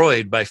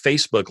destroyed by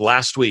Facebook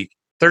last week,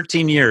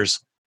 13 years,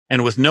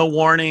 and with no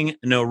warning,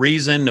 no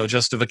reason, no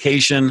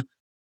justification.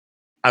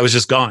 I was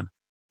just gone.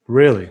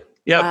 Really?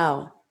 Yeah.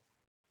 Wow.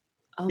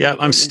 Oh, yeah,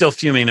 I'm still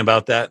fuming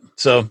about that.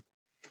 So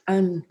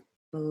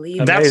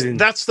unbelievable.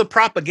 That's the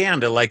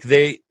propaganda. Like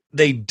they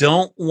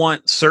don't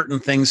want certain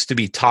things to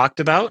be talked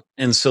about,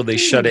 and so they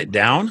shut it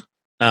down.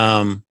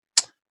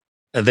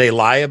 They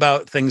lie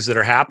about things that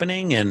are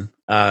happening, and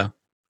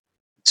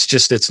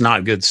it's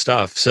not good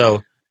stuff.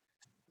 So,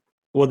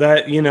 well,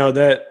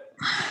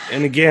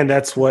 and again,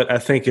 that's what I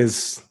think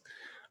is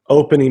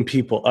opening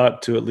people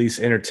up to at least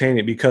entertain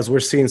it, because we're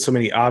seeing so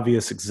many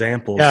obvious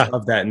examples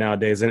of that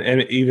nowadays.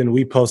 And even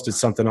we posted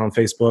something on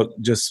Facebook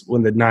just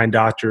when the 9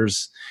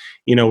 doctors,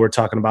 we're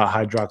talking about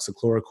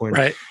hydroxychloroquine.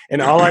 Right.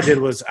 And all I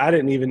did was I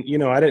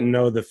didn't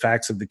know the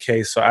facts of the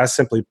case. So I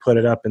simply put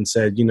it up and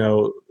said,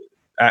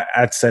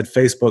 I said,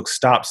 Facebook,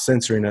 stop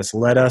censoring us.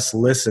 Let us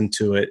listen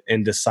to it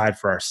and decide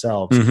for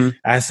ourselves. Mm-hmm.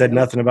 I said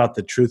nothing about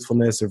the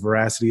truthfulness or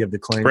veracity of the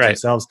claims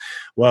themselves.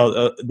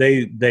 Well,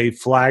 they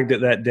flagged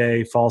it that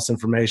day, false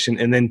information,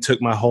 and then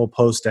took my whole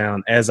post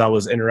down as I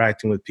was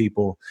interacting with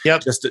people.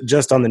 Yep.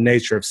 Just on the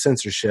nature of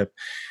censorship.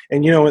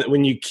 And,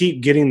 when you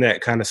keep getting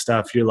that kind of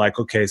stuff, you're like,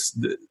 okay,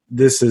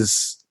 this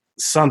is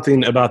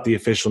something about the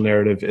official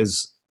narrative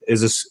is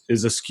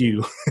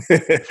askew.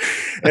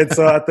 And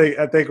so I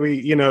think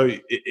we,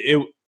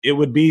 it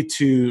would be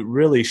to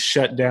really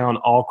shut down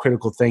all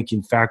critical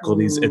thinking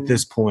faculties at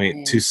this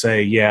point to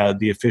say, yeah,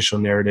 the official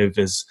narrative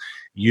is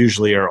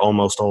usually or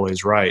almost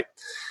always right.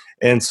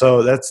 And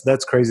so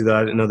that's crazy that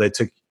I didn't know they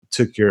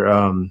took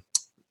your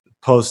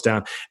post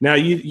down. Now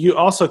you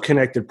also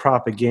connected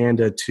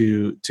propaganda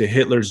to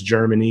Hitler's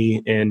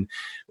Germany, and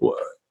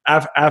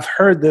I've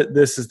heard that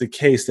this is the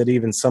case, that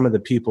even some of the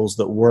peoples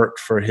that worked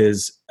for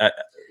his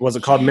was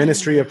it called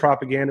Ministry of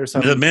Propaganda or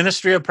something? The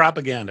Ministry of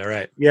Propaganda,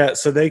 right? Yeah,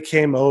 so they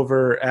came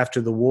over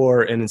after the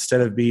war, and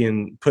instead of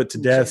being put to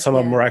death, some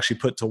of them were actually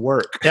put to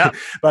work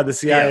by the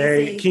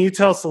CIA. Can you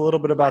tell us a little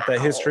bit about that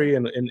history,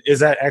 and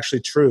is that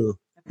actually true?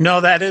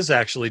 No, that is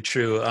actually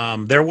true.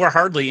 There were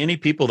hardly any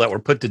people that were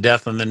put to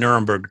death in the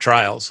Nuremberg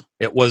trials.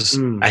 It was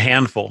a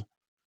handful.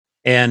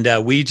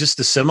 And we just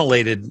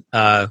assimilated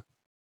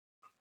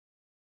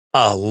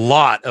a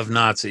lot of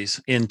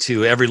Nazis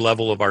into every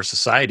level of our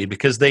society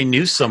because they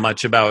knew so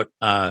much about,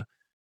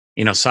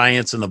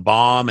 science and the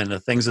bomb and the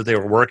things that they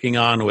were working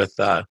on with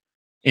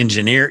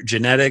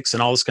genetics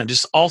and all this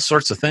just all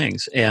sorts of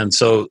things. And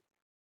so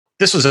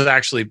this is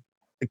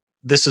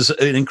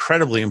an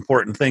incredibly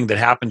important thing that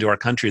happened to our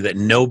country that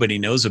nobody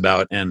knows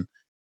about. And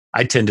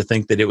I tend to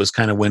think that it was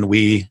kind of when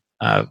we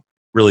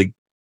really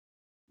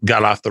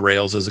got off the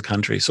rails as a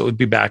country. So it would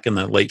be back in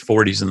the late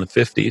 40s and the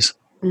 50s.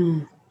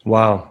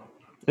 Wow.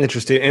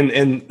 Interesting.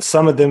 And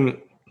some of them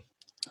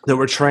that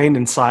were trained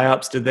in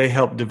PSYOPs, did they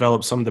help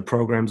develop some of the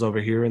programs over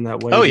here in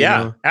that way? Oh,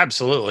 yeah,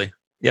 absolutely.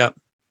 Yeah.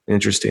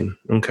 Interesting.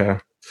 Okay.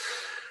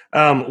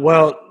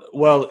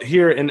 Well,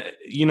 here, and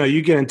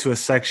you get into a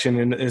section,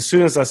 and as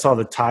soon as I saw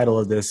the title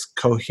of this,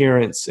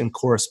 Coherence and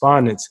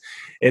Correspondence,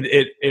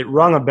 it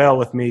rung a bell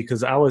with me,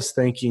 because I was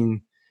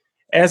thinking,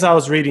 as I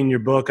was reading your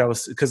book,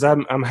 because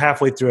I'm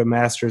halfway through a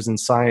master's in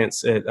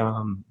science at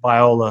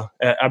Biola.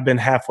 I've been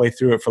halfway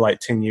through it for like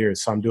 10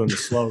 years, so I'm doing the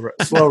slow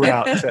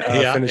route to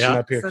finishing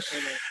up here.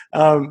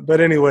 But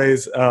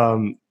anyways,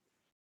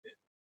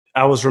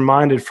 I was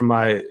reminded from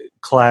my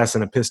class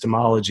in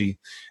epistemology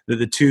that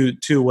the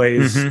two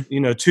ways,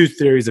 two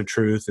theories of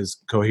truth is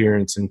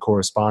coherence and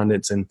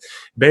correspondence. And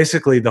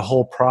basically the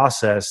whole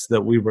process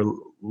that we were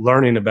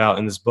learning about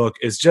in this book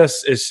is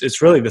it's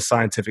really the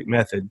scientific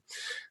method.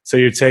 So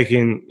you're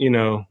taking,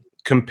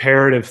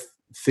 comparative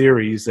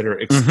theories that are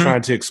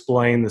trying to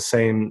explain the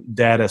same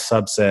data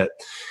subset,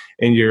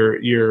 and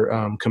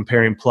you're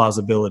comparing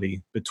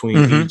plausibility between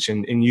each,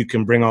 and you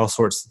can bring all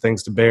sorts of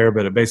things to bear,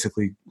 but it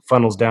basically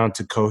funnels down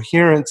to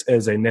coherence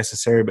as a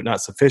necessary but not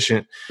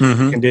sufficient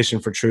condition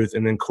for truth,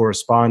 and then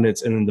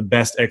correspondence, and then the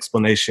best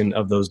explanation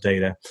of those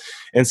data.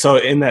 And so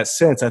in that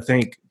sense, I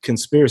think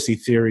conspiracy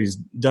theories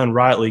done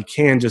rightly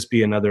can just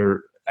be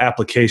another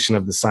application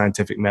of the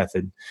scientific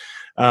method.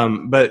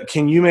 But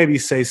can you maybe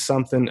say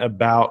something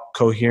about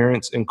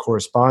coherence and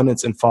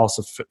correspondence and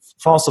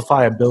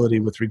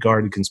falsifiability with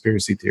regard to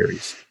conspiracy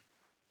theories?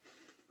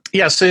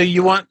 Yeah, so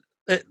you want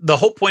the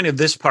whole point of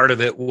this part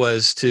of it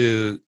was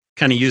to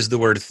kind of use the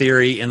word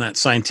theory in that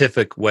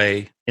scientific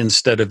way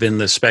instead of in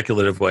the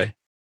speculative way.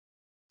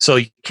 So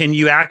can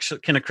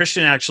a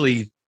Christian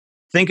actually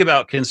think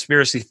about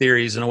conspiracy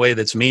theories in a way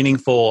that's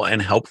meaningful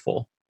and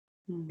helpful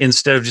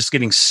instead of just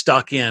getting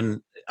stuck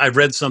in, I've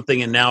read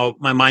something and now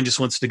my mind just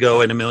wants to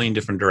go in a million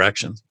different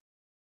directions.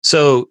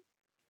 So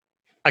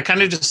I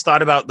kind of just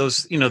thought about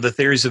those, the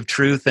theories of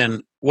truth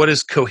and what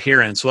is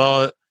coherence?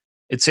 Well,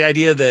 it's the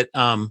idea that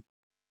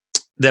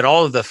that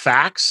all of the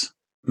facts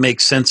make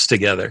sense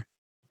together.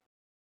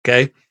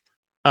 Okay.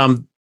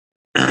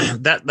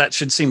 That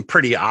should seem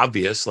pretty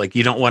obvious. Like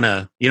you don't want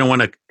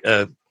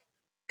a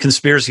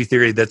conspiracy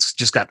theory that's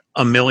just got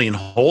a million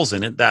holes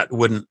in it.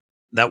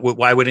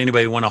 Why would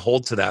anybody want to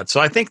hold to that? So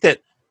I think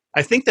that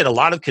a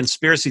lot of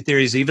conspiracy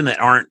theories, even that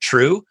aren't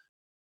true,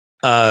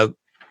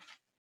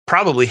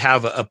 probably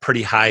have a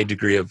pretty high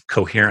degree of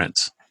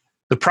coherence.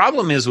 The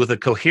problem is with a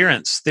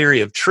coherence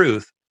theory of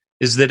truth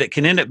is that it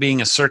can end up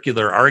being a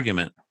circular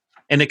argument,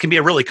 and it can be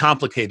a really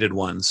complicated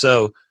one.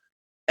 So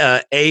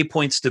A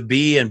points to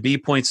B, and B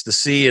points to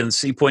C, and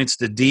C points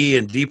to D,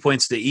 and D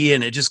points to E,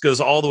 and it just goes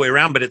all the way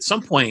around. But at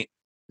some point,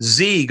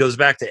 Z goes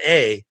back to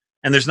A,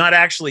 and there's not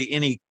actually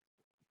any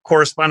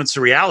correspondence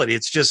to reality.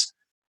 It's just,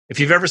 if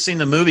you've ever seen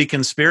the movie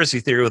Conspiracy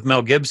Theory with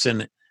Mel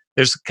Gibson,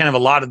 there's kind of a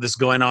lot of this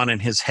going on in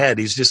his head.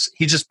 He's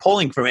just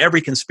pulling from every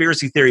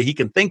conspiracy theory he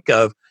can think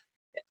of,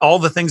 all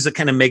the things that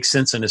kind of make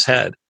sense in his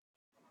head.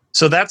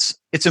 So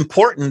it's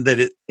important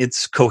that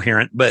it's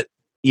coherent, but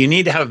you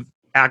need to have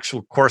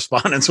actual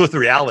correspondence with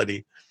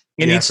reality.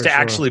 It needs to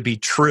actually be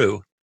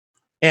true.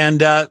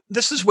 And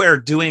this is where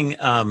doing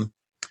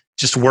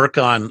just work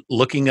on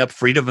looking up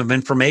Freedom of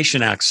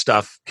Information Act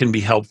stuff can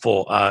be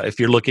helpful. If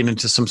you're looking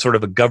into some sort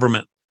of a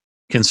government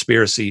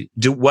conspiracy,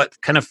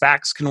 what kind of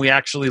facts can we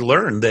actually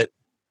learn that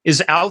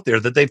is out there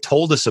that they've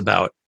told us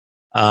about?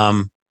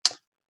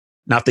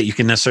 Not that you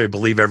can necessarily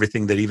believe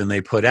everything that even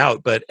they put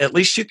out, but at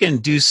least you can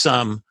do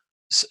some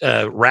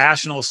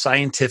rational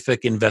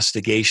scientific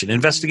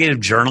investigative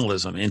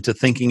journalism into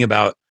thinking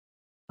about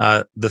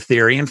the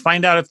theory and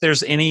find out if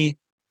there's any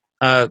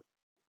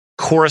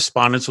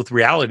correspondence with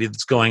reality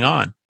that's going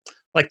on.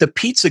 Like the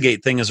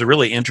Pizzagate thing is a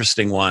really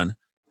interesting one.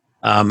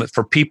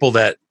 For people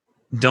that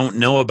don't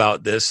know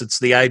about this, it's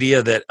the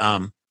idea that,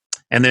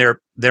 and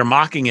they're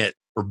mocking it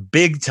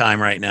big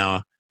time right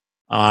now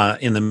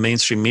in the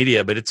mainstream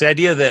media. But it's the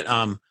idea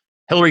that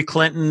Hillary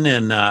Clinton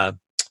and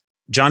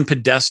John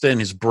Podesta and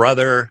his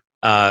brother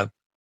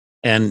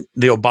and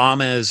the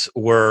Obamas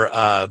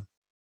were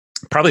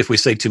probably, if we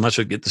say too much,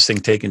 we'll get this thing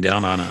taken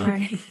down on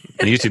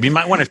YouTube. You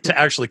might want to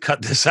actually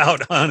cut this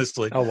out,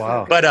 honestly. Oh,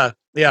 wow. But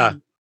yeah,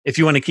 if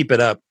you want to keep it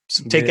up,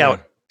 take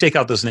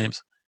out those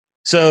names.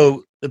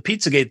 So the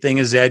Pizzagate thing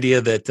is the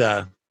idea that,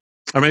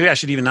 or maybe I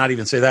should not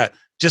even say that,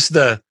 just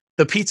the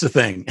pizza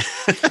thing.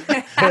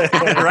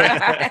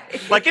 Right?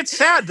 Like, it's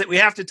sad that we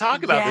have to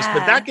talk about this,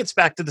 but that gets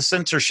back to the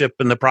censorship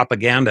and the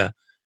propaganda.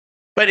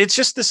 But it's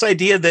just this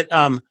idea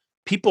that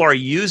people are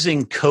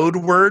using code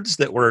words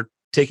that were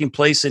taking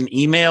place in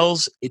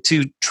emails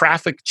to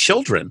traffic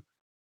children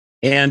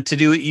and to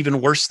do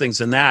even worse things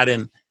than that.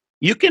 And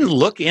you can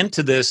look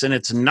into this, and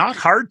it's not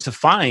hard to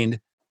find,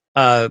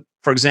 for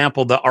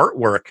example, the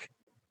artwork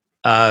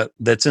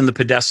that's in the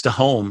Podesta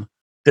home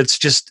that's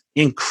just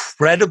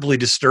incredibly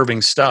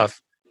disturbing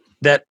stuff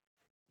that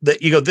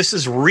you go, this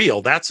is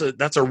real. That's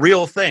a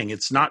real thing.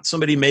 It's not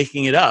somebody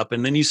making it up.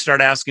 And then you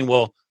start asking,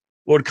 well,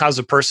 what would cause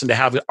a person to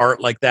have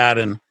art like that?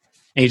 And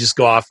you just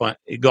go off on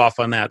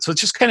that. So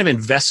it's just kind of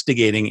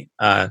investigating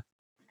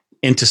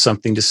into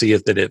something to see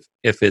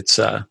if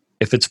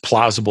it's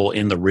plausible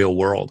in the real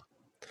world.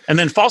 And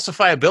then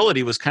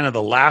falsifiability was kind of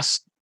the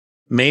last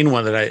main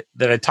one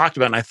that I talked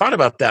about. And I thought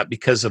about that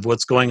because of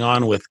what's going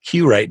on with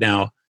Q right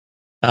now.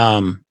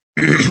 I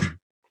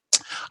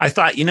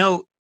thought,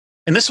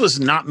 and this was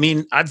not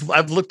mean.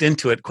 I've looked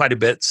into it quite a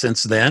bit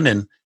since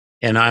then,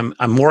 and I'm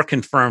more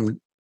confirmed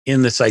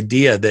in this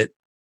idea that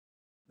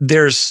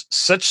there's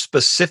such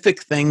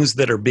specific things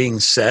that are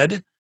being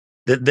said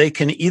that they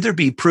can either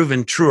be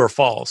proven true or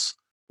false,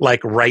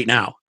 like right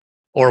now,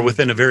 or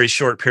within a very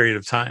short period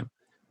of time.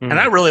 And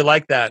I really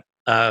like that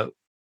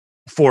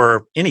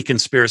for any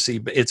conspiracy,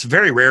 but it's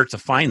very rare to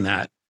find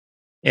that.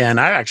 And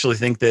I actually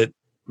think that,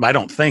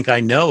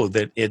 I know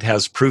that it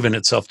has proven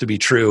itself to be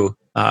true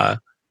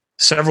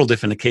several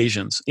different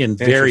occasions in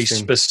very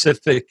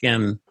specific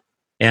and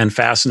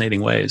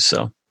fascinating ways.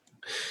 So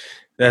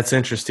that's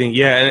interesting.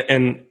 Yeah.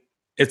 And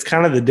it's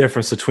kind of the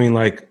difference between,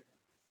 like,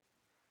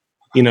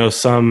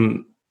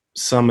 some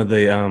of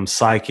the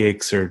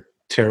psychics or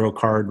tarot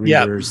card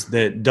readers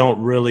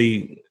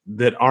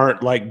that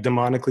aren't like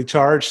demonically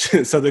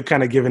charged. So they're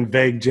kind of given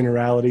vague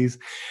generalities.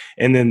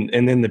 And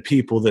then the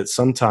people that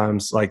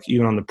sometimes, like,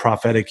 even on the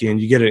prophetic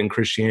end, you get it in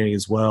Christianity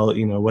as well,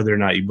 whether or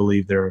not you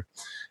believe they're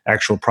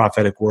actual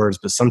prophetic words,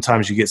 but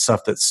sometimes you get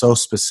stuff that's so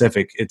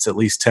specific, it's at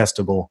least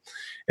testable.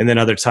 And then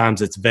other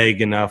times it's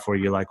vague enough where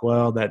you're like,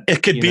 well, that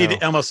it could be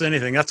almost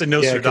anything. That's a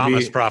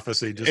Nostradamus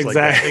prophecy. Just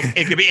exactly. Like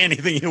that. It could be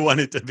anything you want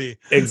it to be.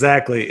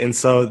 Exactly. And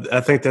so I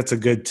think that's a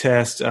good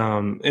test.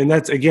 And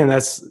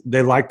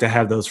they like to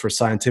have those for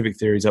scientific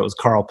theories. That was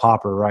Karl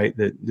Popper, right?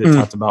 That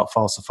talked about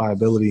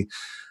falsifiability.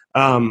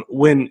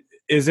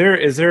 Is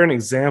there an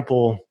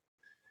example?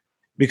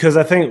 Because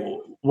I think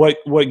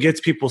what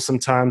gets people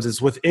sometimes is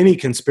with any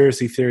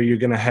conspiracy theory, you're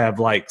going to have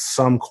like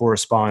some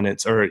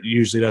correspondence, or it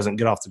usually doesn't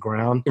get off the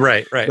ground.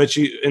 Right. But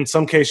in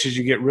some cases,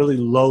 you get really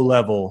low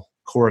level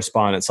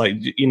correspondence. Like,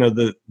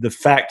 the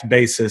fact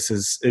basis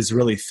is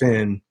really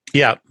thin.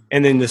 Yeah.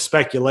 And then the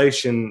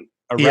speculation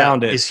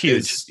around it is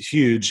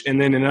huge.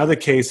 And then in other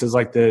cases,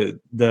 like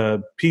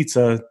the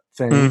pizza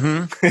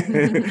thing,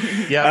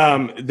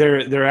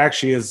 there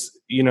actually is,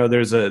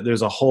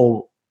 there's a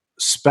whole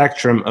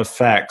spectrum of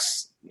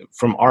facts,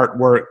 from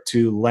artwork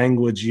to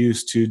language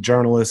use to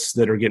journalists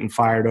that are getting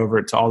fired over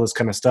it to all this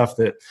kind of stuff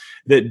that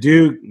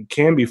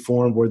can be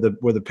formed where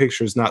the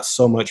picture is not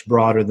so much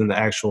broader than the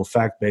actual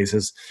fact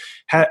basis.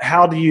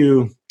 How do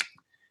you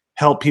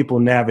help people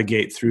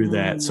navigate through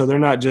that so they're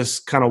not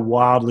just kind of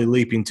wildly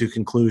leaping to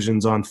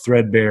conclusions on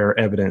threadbare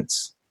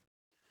evidence?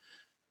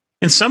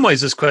 In some ways,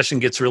 this question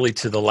gets really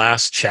to the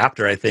last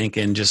chapter, I think,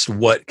 and just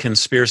what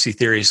conspiracy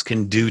theories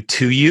can do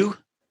to you,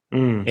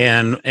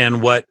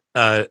 and what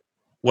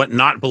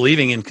not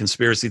believing in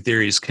conspiracy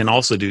theories can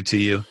also do to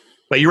you.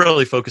 But you're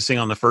really focusing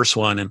on the first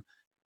one. And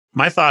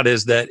my thought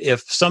is that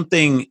if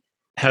something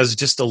has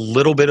just a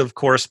little bit of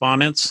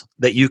correspondence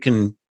that you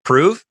can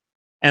prove,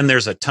 and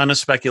there's a ton of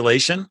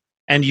speculation,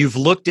 and you've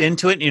looked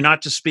into it, and you're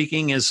not just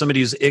speaking as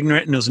somebody who's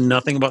ignorant and knows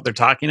nothing about what they're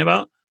talking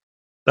about,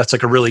 that's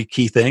like a really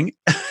key thing.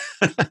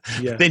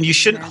 Then you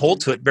shouldn't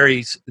hold to it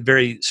very,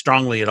 very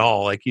strongly at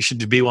all. Like, you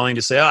should be willing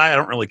to say, I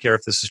don't really care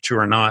if this is true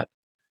or not,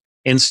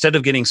 instead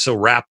of getting so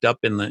wrapped up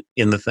in the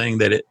thing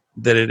that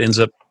it ends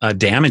up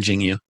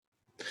damaging you.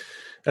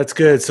 That's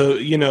good.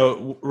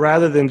 So,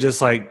 rather than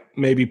just like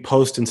maybe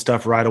posting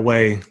stuff right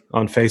away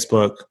on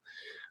Facebook,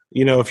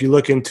 if you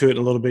look into it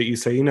a little bit, you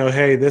say,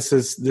 hey, this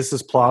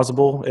is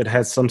plausible. It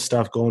has some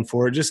stuff going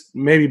for it. Just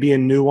maybe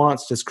being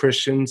nuanced as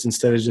Christians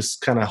instead of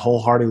just kind of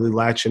wholeheartedly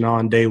latching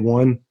on day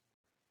one.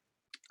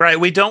 Right.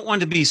 We don't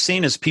want to be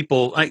seen as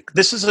people like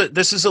this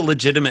is a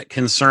legitimate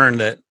concern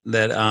that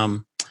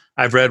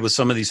I've read with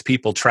some of these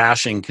people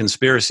trashing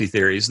conspiracy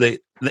theories.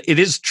 It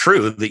is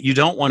true that you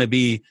don't want to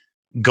be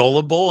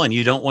gullible, and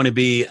you don't want to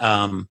be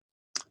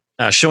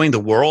showing the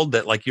world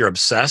that like you're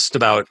obsessed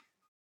about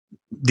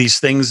these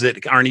things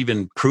that aren't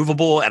even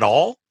provable at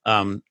all.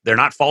 They're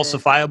not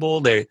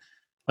falsifiable. They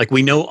like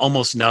we know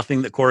almost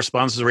nothing that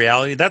corresponds to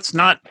reality. That's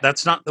not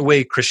the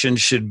way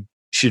Christians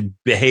should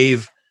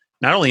behave,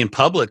 not only in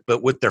public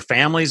but with their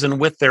families and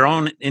with their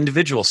own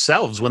individual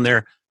selves when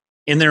they're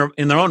in their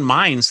own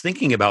minds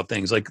thinking about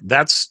things. Like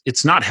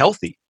it's not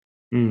healthy.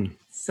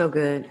 So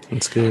good.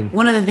 That's good.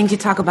 One of the things you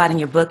talk about in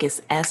your book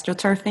is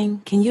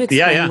astroturfing. Can you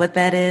explain what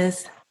that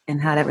is and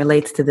how that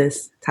relates to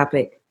this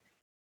topic?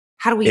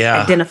 How do we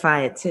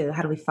identify it too?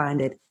 How do we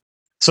find it?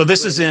 So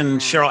this is in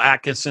Cheryl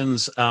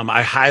Atkinson's.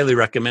 I highly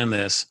recommend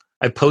this.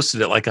 I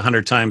posted it like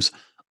 100 times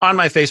on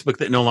my Facebook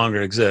that no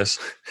longer exists.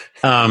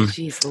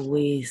 Jeez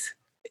Louise.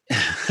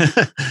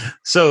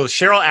 So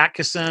Cheryl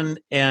Atkinson,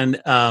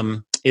 and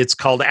it's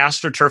called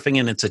Astroturfing,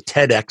 and it's a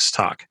TEDx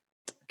talk.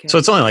 Okay. So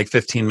it's only like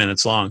 15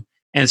 minutes long,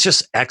 and it's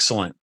just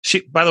excellent.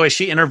 By the way,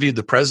 she interviewed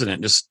the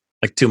president just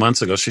like 2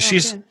 months ago. So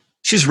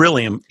she's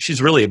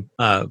really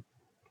a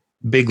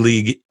big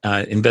league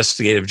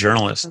investigative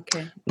journalist.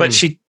 Okay. But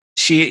she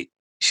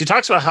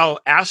talks about how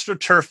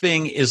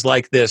astroturfing is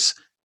like this.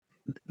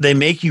 They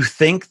make you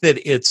think that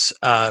it's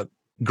a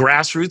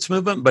grassroots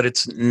movement, but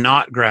it's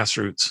not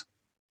grassroots.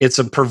 It's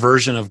a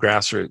perversion of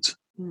grassroots.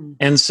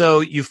 And so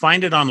you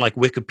find it on like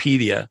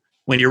Wikipedia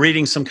when you're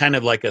reading some kind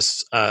of like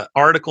a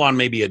article on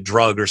maybe a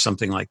drug or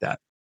something like that.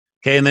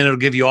 Okay. And then it'll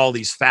give you all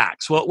these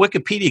facts. Well,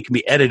 Wikipedia can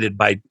be edited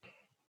by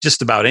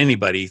just about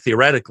anybody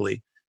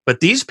theoretically, but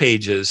these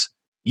pages,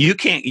 you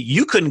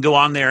couldn't go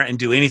on there and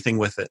do anything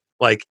with it.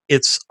 Like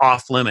it's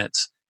off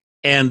limits.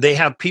 And they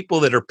have people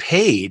that are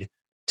paid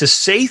to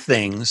say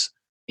things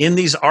in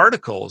these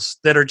articles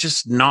that are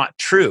just not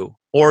true,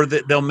 or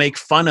that they'll make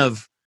fun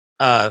of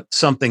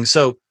something.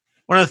 So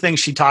one of the things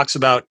she talks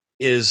about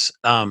is,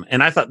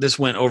 and I thought this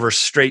went over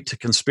straight to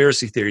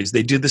conspiracy theories.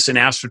 They do this in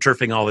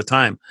astroturfing all the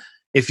time.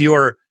 If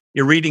you're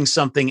reading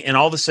something and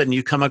all of a sudden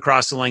you come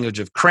across the language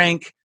of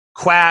crank,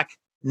 quack,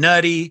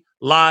 nutty,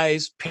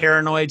 lies,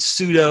 paranoid,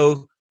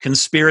 pseudo,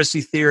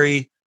 conspiracy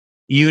theory,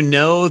 you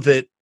know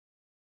that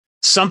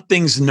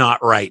something's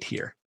not right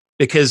here,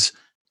 because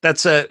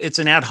it's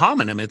an ad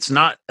hominem. It's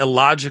not a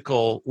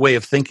logical way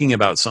of thinking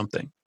about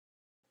something.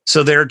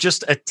 So they're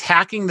just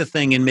attacking the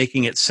thing and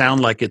making it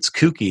sound like it's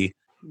kooky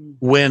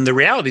when the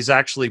reality is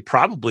actually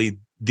probably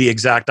the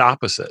exact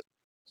opposite.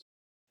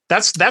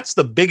 That's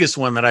the biggest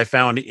one that I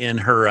found in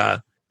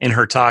her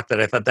talk, that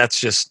I thought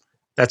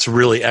that's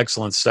really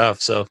excellent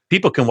stuff. So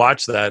people can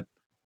watch that.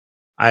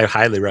 I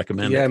highly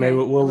recommend it. Yeah, maybe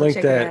we'll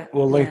link that.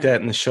 We'll link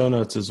that in the show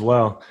notes as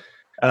well.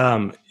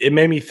 It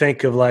made me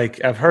think of,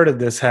 like, I've heard of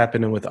this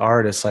happening with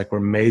artists, like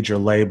where major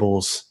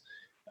labels,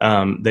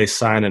 they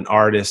sign an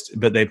artist,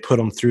 but they put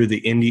them through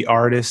the indie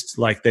artist.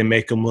 Like they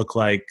make them look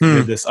like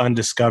they're this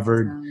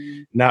undiscovered,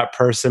 not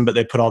person, but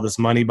they put all this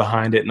money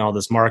behind it and all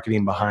this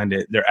marketing behind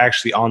it. They're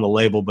actually on the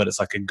label, but it's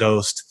like a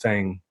ghost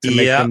thing to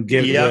make them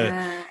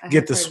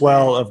get the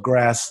swell of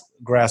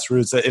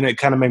grassroots. And it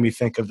kind of made me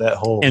think of that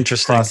whole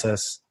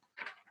process.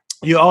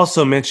 You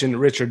also mentioned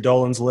Richard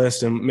Dolan's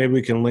list, and maybe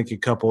we can link a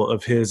couple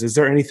of his. Is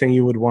there anything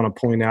you would want to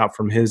point out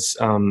from his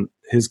kind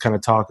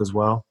of talk as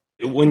well?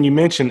 When you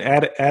mentioned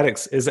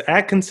Addicts, is it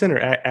Atkinson or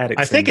Atkinson?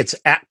 I think it's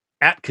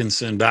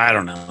Atkinson, but I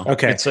don't know.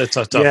 Okay, it's a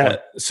tough one.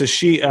 So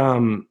she,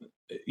 when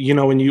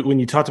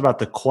you talked about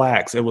the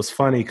quacks, it was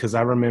funny because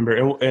I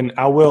remember, and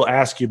I will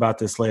ask you about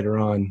this later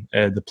on,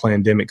 the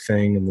pandemic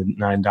thing and the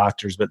 9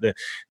 doctors. But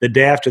the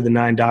day after the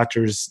 9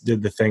 doctors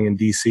did the thing in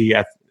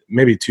DC,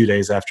 maybe 2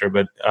 days after,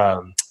 but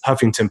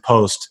Huffington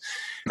Post,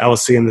 I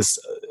was seeing this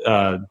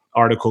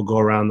article go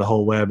around the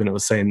whole web, and it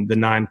was saying the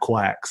 9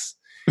 quacks.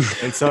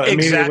 And so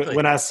immediately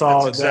when I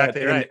saw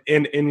that,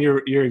 and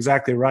you're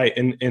exactly right.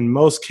 In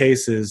most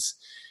cases,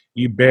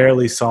 you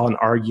barely saw an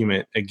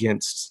argument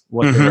against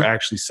what they were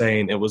actually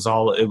saying. It was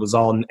all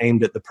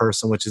aimed at the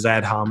person, which is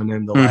ad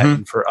hominem, the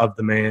Latin for of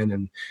the man,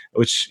 and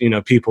which,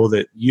 people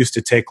that used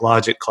to take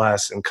logic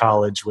class in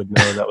college would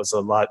know that was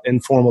a lot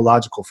informal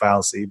logical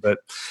fallacy, but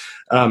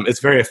it's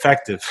very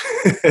effective,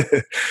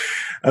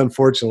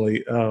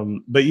 unfortunately.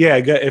 But yeah,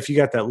 if you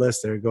got that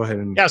list there, go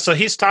ahead. So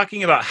he's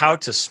talking about how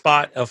to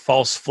spot a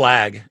false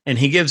flag, and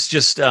he gives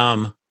just, I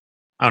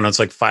don't know, it's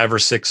like 5 or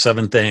 6,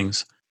 7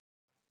 things,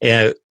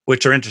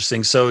 which are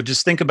interesting. So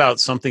just think about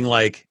something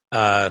like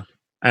a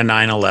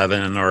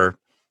 9/11 or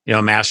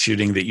a mass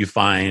shooting that you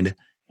find,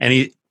 and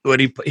he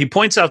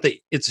points out that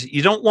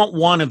you don't want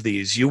one of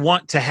these. You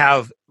want to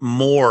have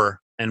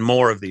more and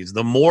more of these.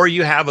 The more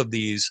you have of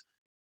these,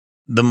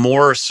 the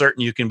more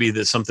certain you can be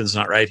that something's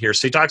not right here.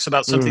 So he talks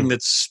about something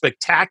that's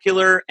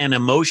spectacular and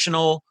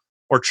emotional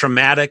or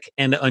traumatic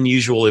and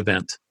unusual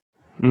event.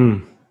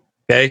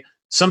 Okay.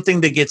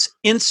 Something that gets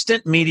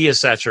instant media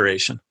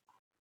saturation.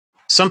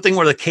 Something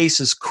where the case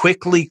is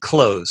quickly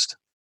closed.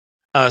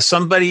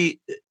 Somebody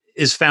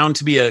is found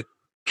to be a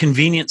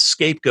convenient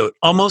scapegoat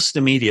almost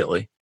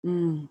immediately.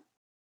 And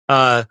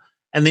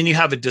then you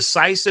have a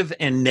decisive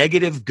and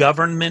negative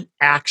government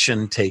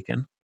action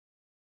taken.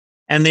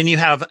 And then you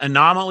have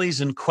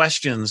anomalies and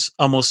questions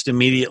almost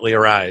immediately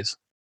arise.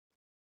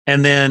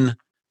 And then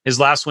his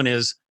last one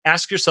is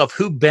ask yourself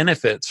who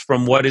benefits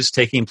from what is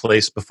taking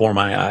place before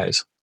my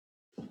eyes.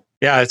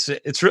 Yeah,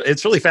 it's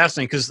really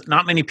fascinating because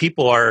not many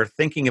people are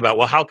thinking about,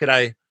 well, how could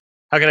I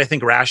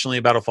think rationally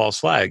about a false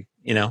flag?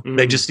 You know,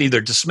 they just either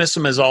dismiss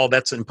them as all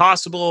that's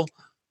impossible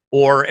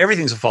or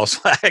everything's a false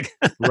flag.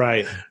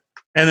 Right.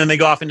 And then they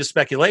go off into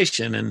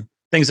speculation and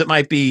things that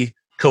might be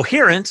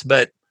coherent,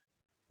 but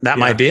that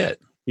might be it.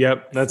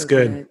 Yep, that's so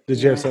good.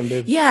 Did you have something,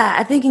 Dave? Yeah,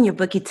 I think in your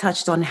book you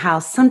touched on how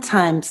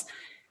sometimes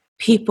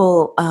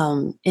people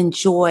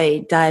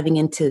enjoy diving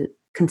into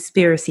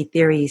conspiracy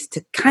theories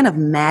to kind of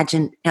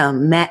imagine,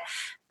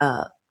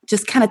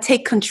 just kind of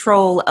take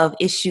control of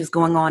issues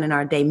going on in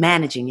our day,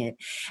 managing it.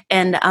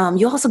 And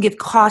you also give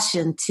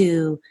caution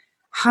to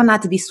how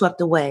not to be swept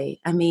away.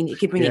 I mean, it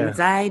could bring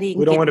anxiety.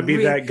 We don't want to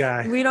be that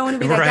guy. We don't want to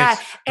be that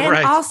guy.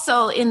 And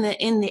also in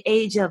the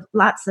age of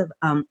lots of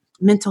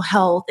mental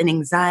health and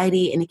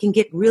anxiety, and it can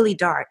get really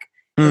dark.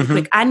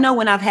 Quick. I know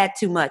when I've had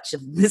too much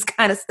of this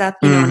kind of stuff,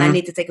 you know, and I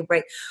need to take a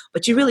break,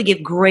 but you really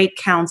give great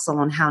counsel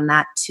on how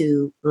not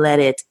to let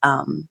it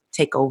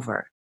take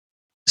over.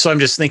 So I'm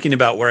just thinking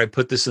about where I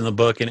put this in the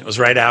book, and it was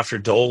right after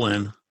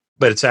Dolan,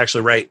 but it's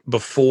actually right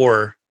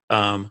before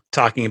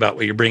talking about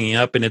what you're bringing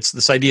up. And it's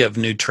this idea of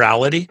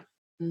neutrality.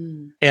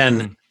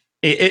 And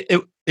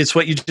it's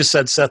what you just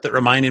said, Seth, that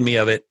reminded me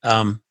of it.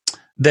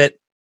 That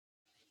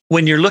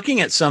when you're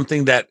looking at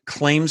something that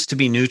claims to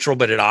be neutral,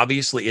 but it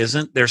obviously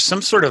isn't, there's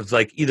some sort of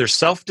like either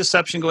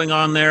self-deception going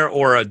on there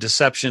or a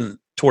deception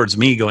towards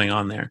me going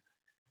on there.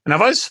 And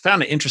I've always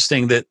found it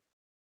interesting that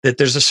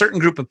there's a certain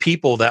group of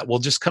people that will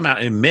just come out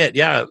and admit,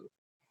 yeah,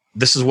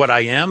 this is what I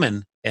am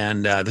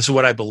and this is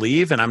what I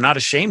believe, and I'm not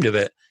ashamed of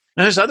it.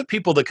 And there's other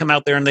people that come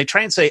out there and they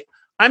try and say,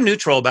 I'm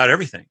neutral about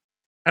everything.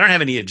 I don't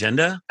have any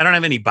agenda. I don't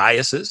have any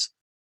biases.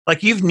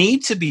 Like, you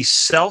need to be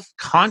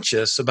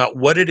self-conscious about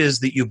what it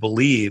is that you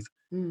believe.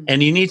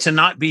 And you need to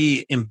not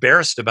be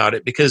embarrassed about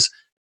it, because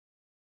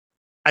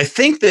I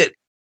think that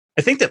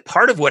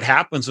part of what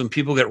happens when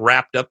people get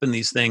wrapped up in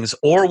these things,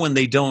 or when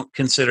they don't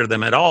consider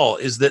them at all,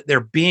 is that they're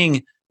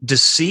being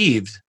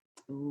deceived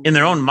in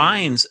their own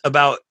minds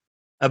about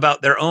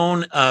their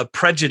own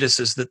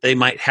prejudices that they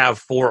might have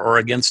for or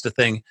against a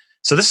thing.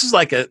 So this is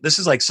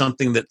like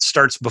something that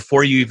starts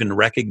before you even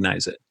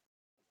recognize it.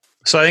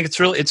 So I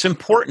think it's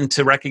important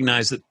to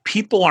recognize that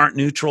people aren't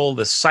neutral.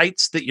 The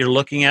sites that you're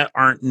looking at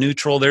aren't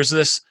neutral. There's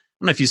this, I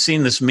don't know if you've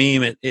seen this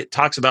meme. It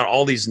talks about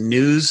all these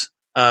news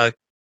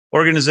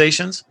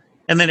organizations,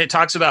 and then it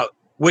talks about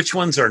which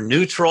ones are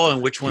neutral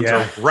and which ones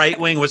are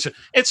right-wing.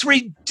 It's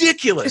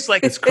ridiculous.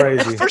 Like, it's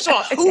crazy. First of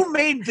all, who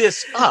made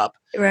this up?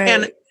 Right.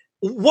 And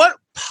what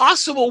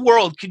possible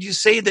world could you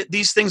say that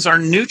these things are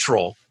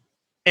neutral?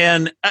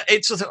 And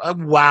it's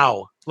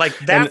wow. Like,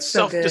 that's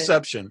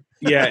self-deception.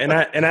 Yeah,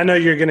 and I know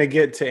you're going to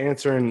get to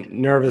answering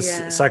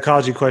nervous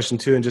psychology question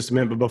too in just a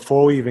minute, but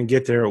before we even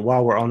get there,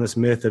 while we're on this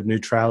myth of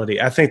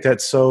neutrality, I think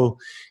that's so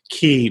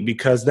key,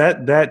 because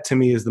that to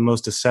me is the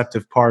most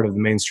deceptive part of the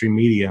mainstream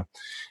media,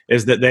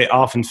 is that they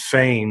often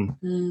feign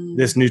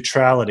this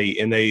neutrality,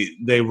 and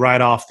they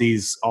write off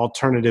these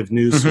alternative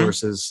news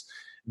sources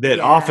that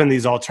often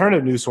these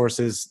alternative news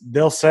sources,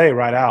 they'll say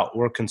right out,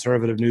 we're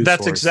conservative news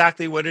That's source.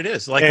 Exactly what it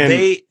is. Like,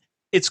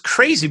 it's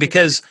crazy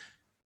because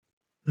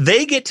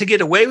they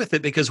get away with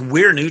it because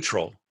we're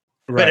neutral,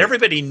 but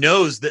everybody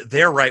knows that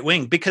they're right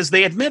wing because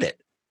they admit it.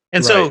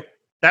 And so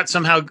that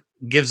somehow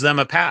gives them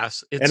a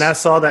pass. And I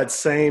saw that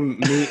same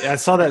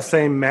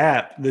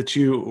map that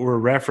you were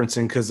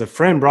referencing, because a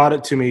friend brought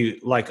it to me,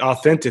 like,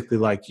 authentically,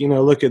 like,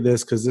 look at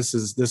this, because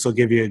this will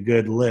give you a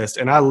good list.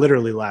 And I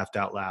literally laughed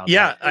out loud.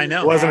 Yeah, like, I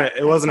know.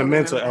 It wasn't a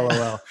mental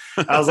LOL.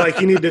 I was like,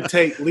 you need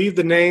to leave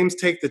the names,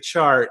 take the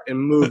chart, and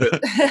move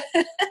it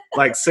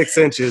like 6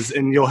 inches,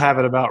 and you'll have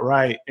it about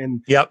right.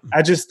 And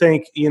I just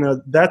think,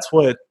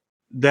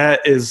 that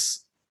is.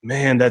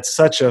 Man, that's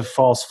such a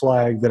false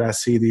flag that I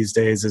see these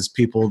days, is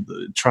people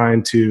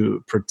trying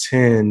to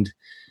pretend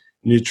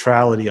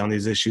neutrality on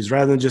these issues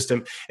rather than just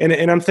and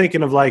I'm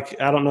thinking of, like,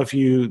 I don't know if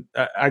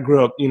I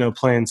grew up,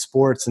 playing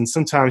sports, and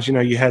sometimes,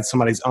 you had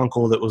somebody's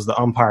uncle that was the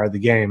umpire of the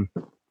game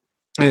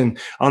and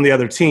on the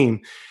other team.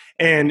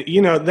 And,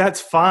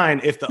 that's fine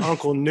if the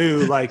uncle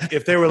knew, like,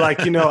 if they were like,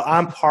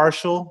 I'm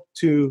partial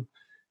to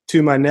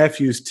my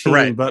nephew's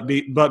team, but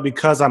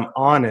because I'm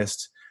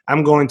honest,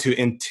 I'm going to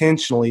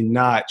intentionally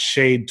not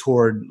shade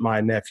toward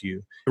my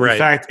nephew. In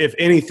fact, if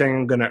anything,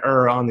 I'm going to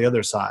err on the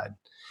other side.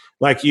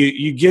 Like,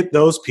 you get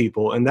those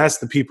people, and that's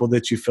the people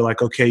that you feel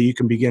like, okay, you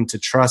can begin to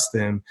trust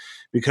them,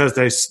 because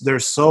they're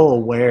so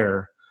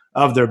aware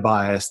of their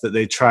bias that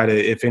they try to,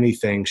 if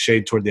anything,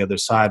 shade toward the other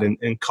side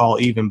and call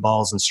even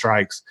balls and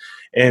strikes.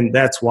 And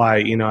that's why,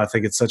 I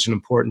think it's such an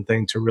important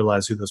thing to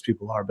realize who those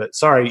people are. But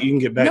sorry, you can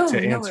get back to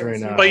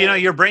answering. Well,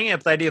 you're bringing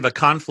up the idea of a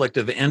conflict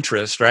of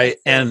interest, right?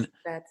 And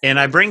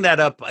I bring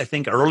that up, I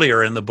think,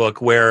 earlier in the book,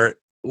 where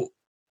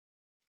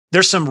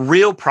there's some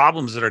real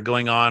problems that are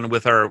going on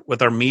with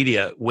our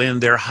media when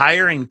they're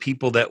hiring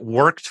people that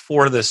worked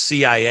for the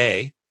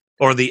CIA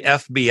or the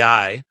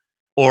FBI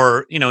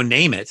or,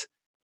 name it.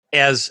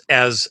 as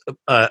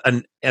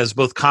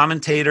both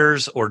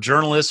commentators or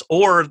journalists,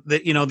 or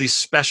these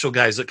special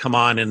guys that come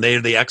on and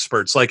they're the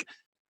experts. Like,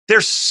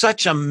 there's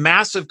such a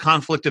massive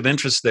conflict of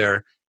interest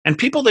there, and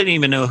people didn't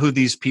even know who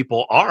these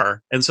people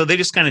are, and so they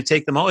just kind of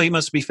take them. Oh, he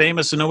must be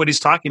famous and know what he's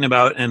talking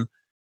about, and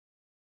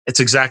it's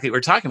exactly what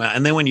we're talking about.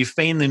 And then when you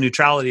feign the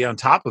neutrality on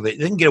top of it,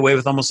 you can get away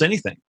with almost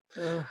anything.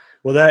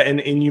 Well, that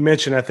and you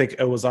mentioned, I think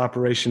it was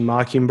Operation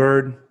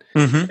Mockingbird,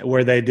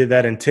 where they did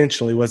that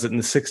intentionally. Was it in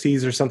the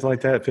 60s or something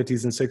like that,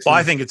 50s and 60s? Well,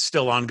 I think it's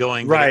still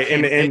ongoing. Right.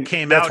 It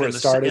came out in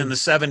the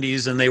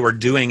 70s, and they were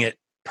doing it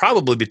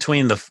probably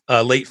between the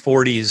late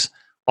 40s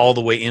all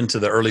the way into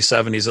the early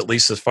 70s, at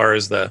least as far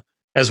as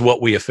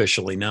what we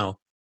officially know.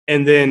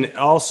 And then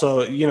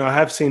also, I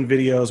have seen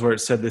videos where it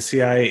said the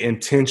CIA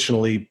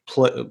intentionally,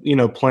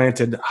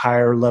 planted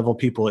higher level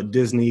people at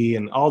Disney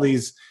and all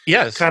these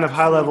kind of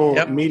high level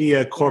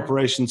media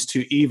corporations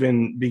to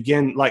even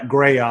begin, like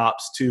gray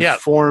ops, to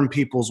form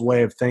people's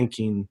way of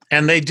thinking.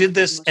 And they did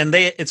this, and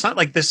it's not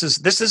like this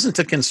isn't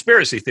a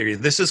conspiracy theory.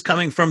 This is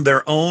coming from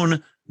their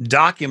own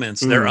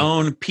documents, their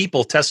own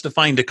people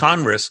testifying to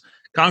Congress,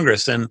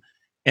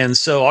 and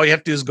so all you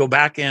have to do is go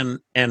back and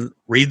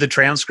read the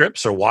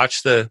transcripts or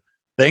watch the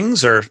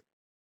things, or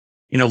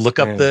look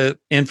up the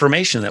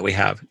information that we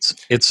have.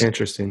 It's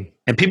interesting,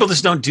 and people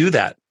just don't do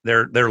that.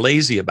 They're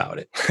lazy about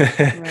it.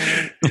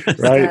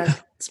 Right.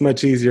 It's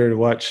much easier to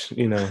watch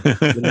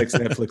the next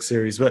Netflix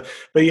series. But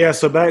yeah,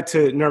 so back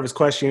to Nervous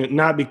Question,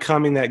 not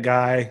becoming that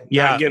guy,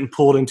 not getting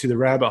pulled into the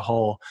rabbit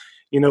hole.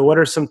 What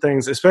are some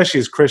things,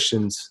 especially as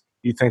Christians,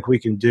 you think we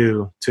can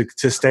do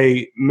to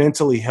stay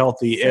mentally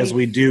healthy as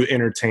we do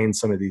entertain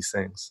some of these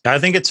things? I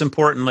think it's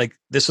important. Like,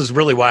 this is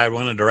really why I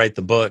wanted to write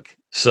the book.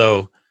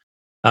 So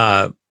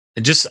I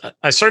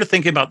started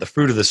thinking about the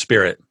fruit of the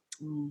Spirit,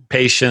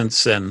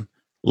 patience and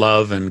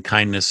love and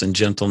kindness and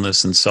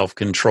gentleness and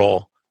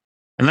self-control.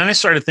 And then I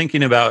started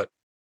thinking about,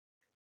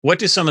 what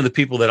do some of the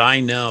people that I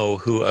know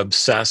who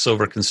obsess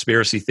over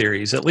conspiracy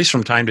theories, at least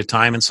from time to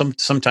time, and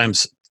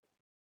sometimes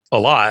a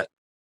lot,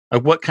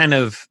 like, what kind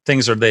of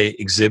things are they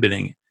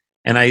exhibiting?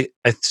 And I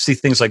see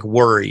things like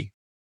worry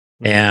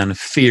and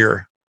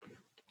fear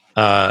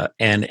and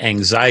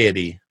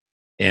anxiety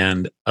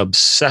and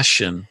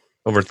obsession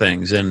over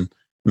things and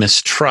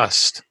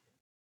mistrust.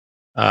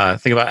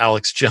 Think about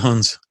Alex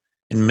Jones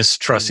and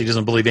mistrust. He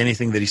doesn't believe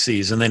anything that he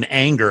sees. And then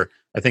anger.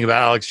 I think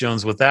about Alex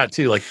Jones with that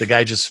too. Like, the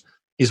guy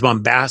he's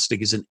bombastic.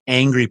 He's an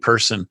angry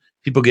person.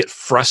 People get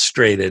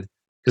frustrated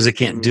because they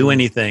can't do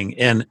anything.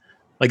 And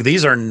like,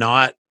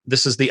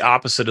 this is the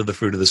opposite of the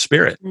fruit of the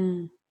Spirit.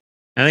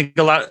 I think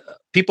a lot of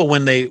people,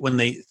 when they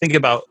think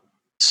about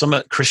some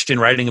Christian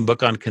writing a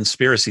book on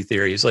conspiracy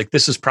theories, like,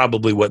 this is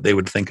probably what they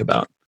would think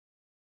about.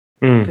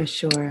 For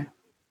sure.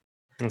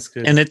 That's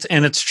good. And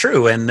it's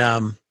true.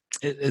 And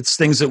it's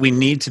things that we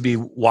need to be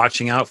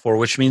watching out for,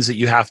 which means that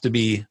you have to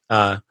be,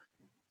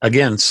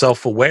 again,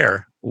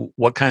 self-aware.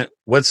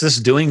 What's this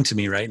doing to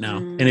me right now?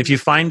 And if you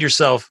find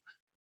yourself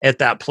at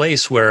that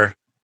place where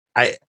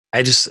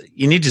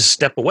you need to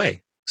step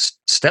away,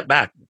 step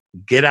back,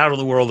 get out of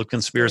the world of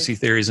conspiracy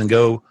theories and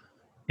go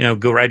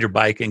ride your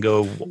bike and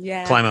go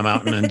climb a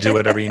mountain and do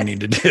whatever you need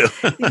to do.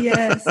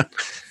 Yes.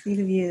 See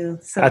the view.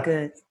 So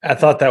good. I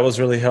thought that was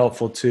really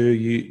helpful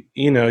too.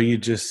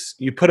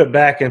 You put it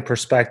back in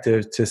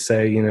perspective to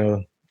say,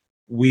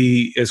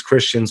 we as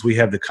Christians, we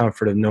have the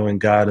comfort of knowing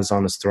God is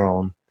on his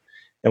throne,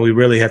 and we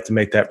really have to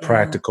make that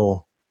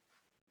practical,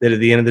 that at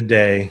the end of the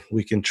day,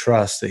 we can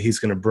trust that he's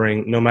going to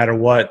bring, no matter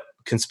what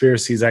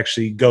conspiracies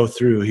actually go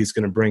through, he's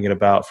going to bring it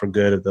about for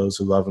good of those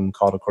who love him,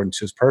 called according to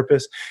his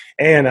purpose.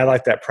 And I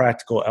like that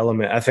practical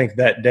element. I think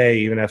that day,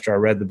 even after I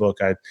read the book,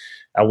 I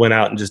went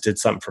out and just did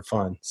something for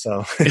fun.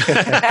 So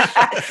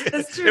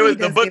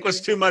the book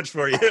was too much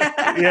for you.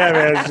 Yeah,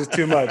 man, it was just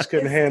too much.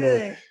 Couldn't handle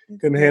it.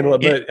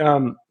 But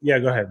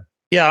go ahead.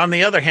 Yeah. On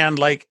the other hand,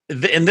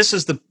 and this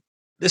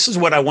is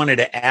what I wanted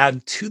to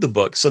add to the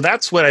book. So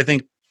that's what I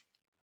think.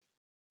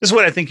 This is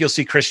what I think you'll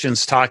see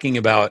Christians talking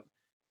about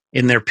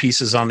in their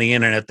pieces on the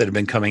internet that have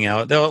been coming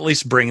out. They'll at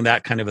least bring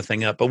that kind of a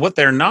thing up. But what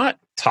they're not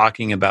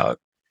talking about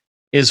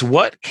is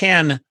what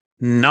can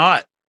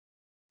not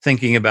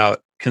thinking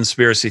about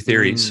conspiracy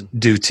theories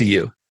do to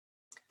you.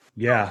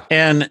 Yeah.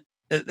 And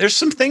there's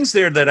some things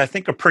there that I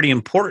think are pretty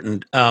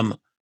important.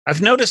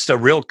 I've noticed a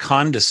real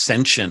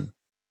condescension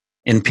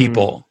in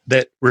people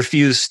that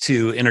refuse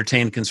to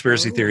entertain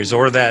conspiracy theories,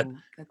 or that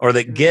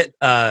get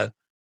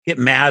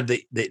mad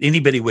that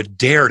anybody would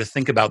dare to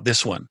think about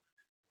this one.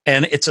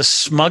 And it's a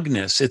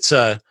smugness. It's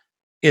a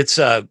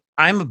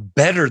I'm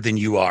better than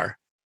you are.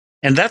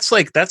 And that's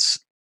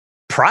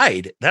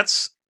pride.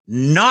 That's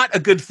not a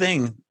good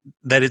thing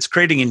that it's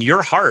creating in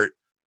your heart.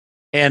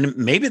 And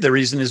maybe the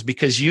reason is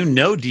because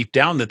deep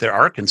down that there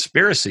are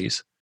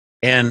conspiracies,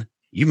 and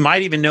you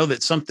might even know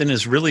that something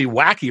is really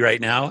wacky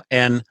right now.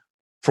 And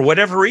for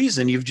whatever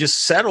reason, you've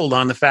just settled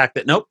on the fact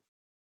that no,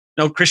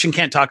 Christian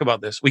can't talk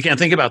about this. We can't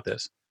think about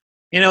this.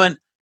 And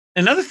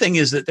another thing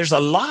is that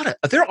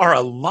there are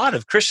a lot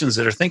of Christians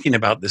that are thinking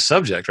about this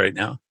subject right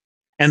now.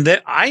 And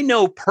that I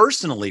know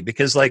personally,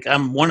 because like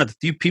I'm one of the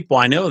few people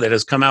I know that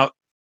has come out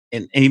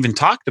and even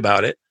talked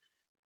about it.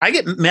 I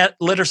get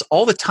letters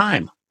all the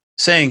time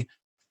saying,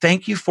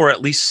 thank you for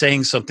at least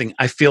saying something.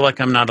 I feel like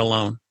I'm not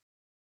alone.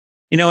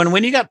 And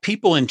when you got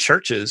people in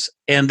churches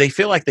and they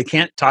feel like they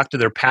can't talk to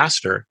their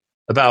pastor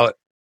about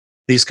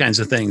these kinds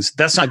of things,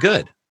 that's not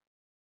good.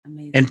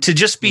 Amazing. And to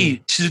just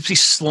be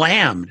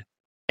slammed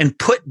and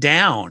put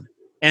down,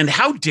 and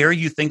how dare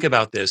you think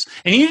about this?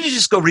 And you need to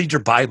just go read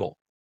your Bible.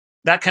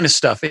 That kind of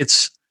stuff.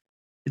 It's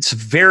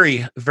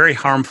very, very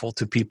harmful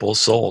to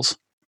people's souls.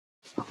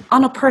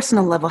 On a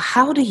personal level,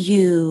 how do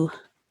you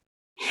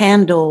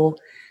handle?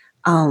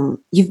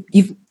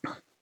 You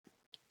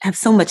have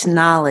so much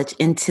knowledge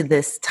into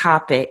this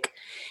topic,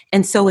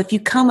 and so if you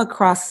come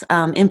across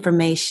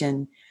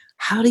information,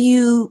 how do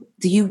you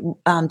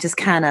just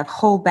kind of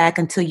hold back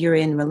until you're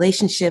in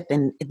relationship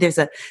and there's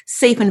a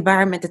safe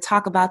environment to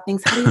talk about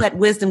things? How do you let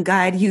wisdom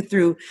guide you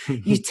through?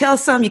 You tell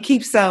some, you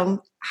keep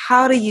some.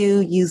 How do you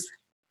use?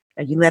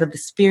 Are you led of the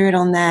Spirit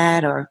on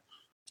that, or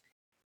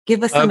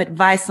give us some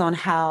advice on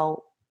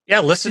how? Yeah,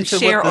 listen to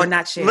share or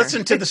not share.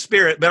 Listen to the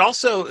Spirit, but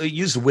also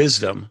use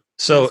wisdom.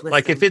 So,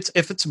 like if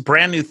it's a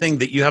brand new thing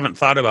that you haven't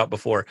thought about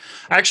before,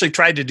 I actually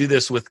tried to do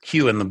this with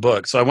Q in the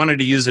book. So I wanted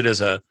to use it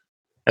as a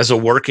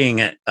working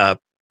kind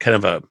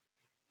of a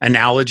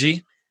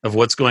analogy of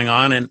what's going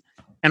on, and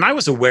I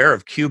was aware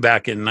of Q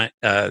back in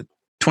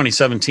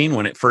 2017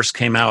 when it first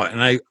came out,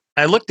 and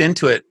I looked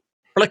into it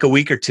for like a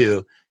week or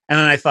two, and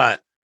then I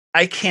thought,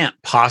 I can't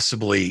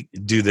possibly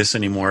do this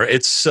anymore.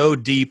 It's so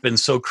deep and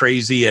so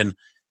crazy, and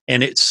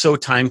it's so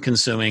time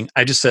consuming.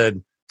 I just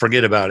said,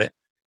 forget about it,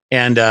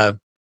 and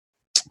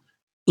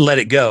let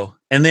it go.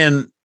 And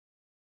then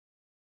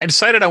I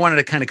decided I wanted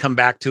to kind of come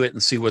back to it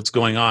and see what's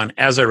going on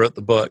as I wrote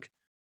the book.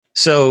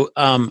 So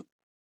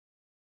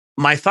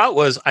my thought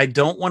was, I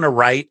don't want to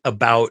write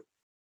about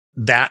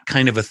that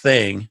kind of a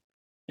thing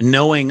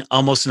knowing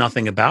almost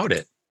nothing about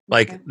it.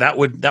 Like that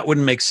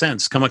wouldn't make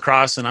sense. Come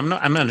across, and I'm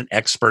not an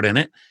expert in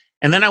it.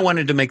 And then I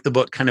wanted to make the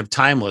book kind of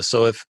timeless.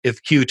 So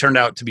if Q turned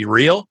out to be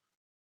real,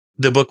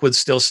 the book would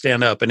still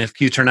stand up. And if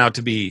Q turned out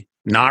to be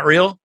not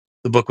real,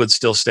 the book would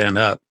still stand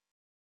up.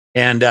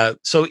 And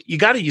so you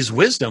got to use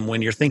wisdom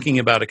when you're thinking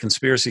about a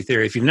conspiracy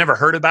theory. If you've never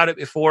heard about it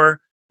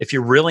before, if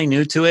you're really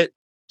new to it,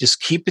 just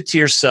keep it to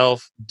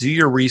yourself, do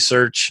your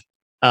research,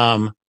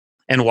 and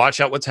watch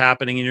out what's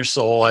happening in your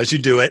soul as you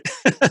do it.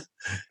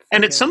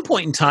 And at some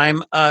point in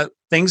time,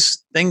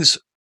 things,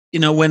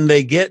 when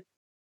they get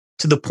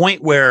to the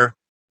point where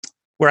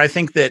I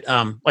think that,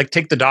 like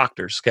take the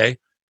doctors, okay?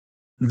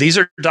 These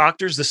are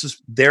doctors. This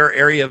is their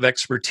area of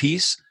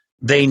expertise.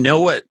 They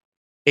know what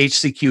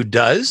HCQ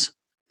does.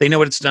 They know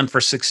what it's done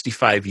for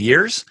 65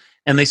 years.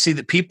 And they see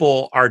that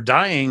people are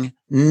dying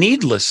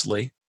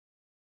needlessly.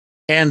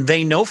 And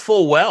they know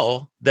full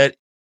well that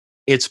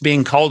it's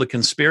being called a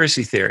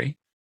conspiracy theory.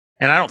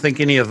 And I don't think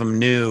any of them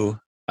knew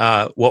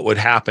what would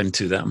happen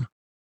to them.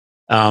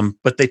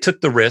 But they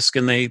took the risk,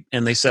 and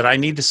they said, I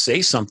need to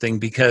say something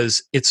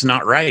because it's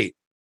not right.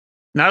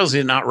 Not only is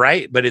it not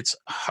right, but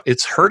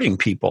it's hurting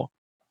people.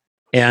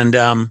 And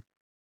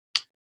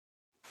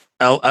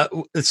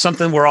it's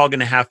something we're all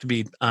going to have to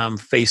be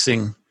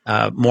facing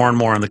more and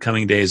more in the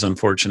coming days,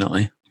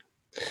 unfortunately.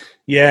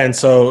 Yeah. And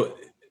so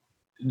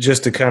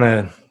just to kind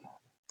of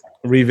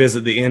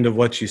revisit the end of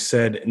what you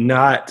said,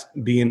 not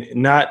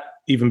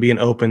even being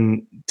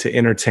open to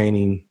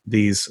entertaining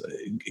these.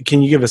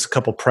 Can you give us a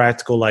couple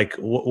practical, like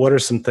what are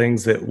some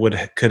things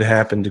that could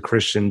happen to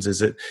Christians?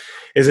 Is it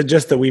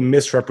just that we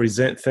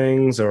misrepresent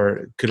things,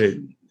 or could it?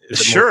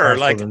 Sure.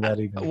 Like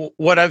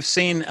what I've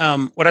seen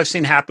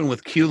happen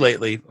with Q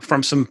lately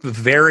from some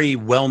very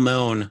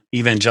well-known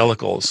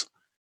evangelicals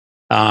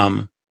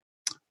that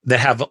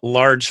have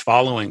large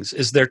followings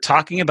is they're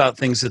talking about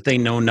things that they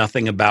know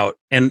nothing about.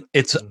 And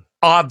it's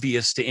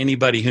obvious to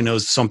anybody who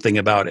knows something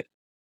about it.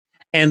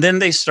 And then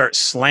they start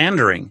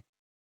slandering,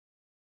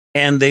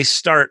 and they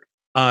start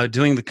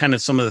doing the kind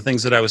of some of the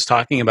things that I was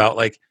talking about,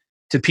 like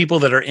to people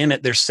that are in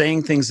it, they're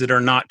saying things that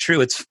are not true.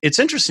 It's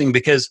interesting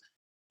because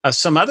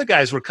some other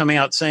guys were coming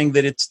out saying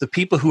that it's the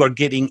people who are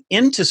getting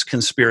into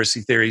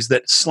conspiracy theories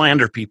that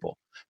slander people.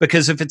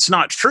 Because if it's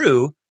not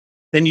true,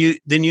 then you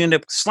end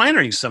up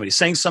slandering somebody,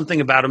 saying something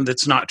about them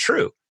that's not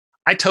true.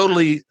 I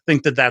totally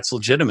think that that's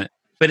legitimate,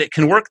 but it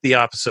can work the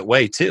opposite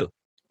way too.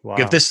 Wow.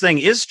 If this thing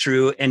is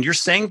true and you're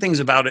saying things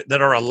about it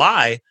that are a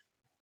lie,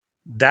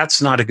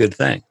 that's not a good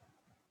thing.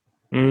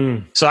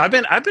 So I've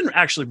been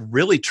actually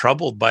really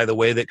troubled by the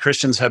way that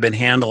Christians have been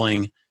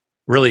handling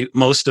really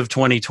most of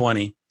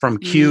 2020, from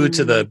Q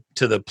to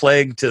the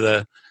plague to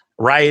the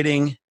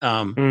rioting.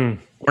 We're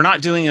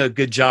not doing a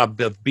good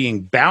job of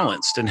being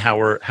balanced in how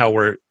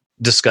we're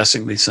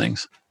discussing these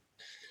things.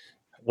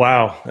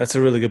 Wow, that's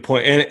a really good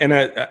point. And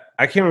I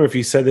can't remember if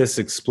you said this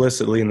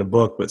explicitly in the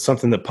book, but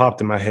something that popped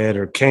in my head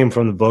or came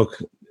from the book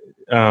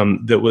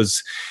that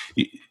was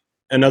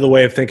another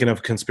way of thinking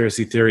of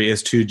conspiracy theory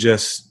is to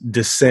just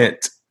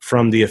dissent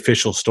from the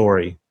official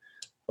story.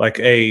 like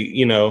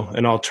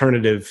an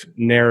alternative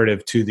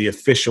narrative to the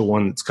official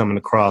one that's coming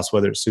across,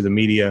 whether it's through the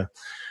media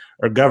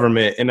or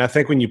government. And I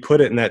think when you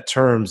put it in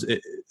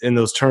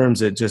those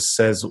terms, it just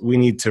says we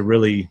need to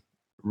really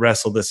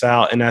wrestle this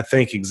out. And I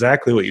think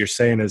exactly what you're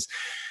saying is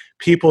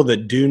people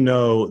that do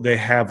know, they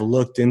have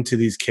looked into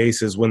these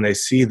cases when they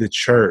see the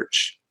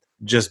church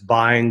just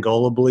buying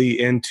gullibly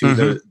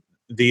into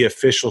the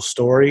official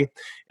story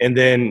and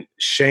then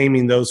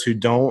shaming those who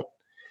don't.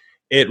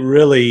 It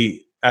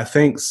really, I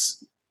think,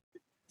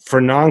 for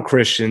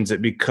non-Christians,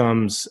 it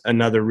becomes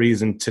another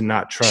reason to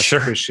not trust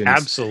Christians.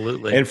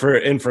 Absolutely. And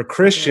for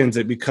Christians,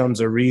 it becomes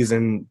a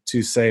reason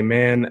to say,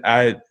 man,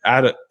 I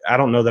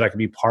don't know that I could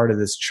be part of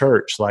this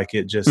church. Like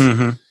it just,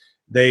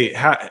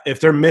 if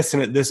they're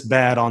missing it this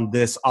bad on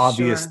this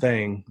obvious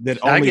thing that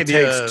only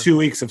takes 2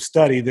 weeks of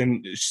study,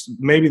 then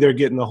maybe they're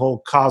getting the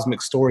whole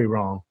cosmic story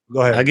wrong.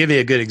 Go ahead. I'll give you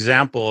a good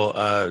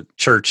example.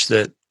 Church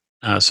that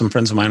some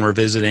friends of mine were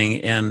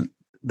visiting, and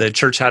the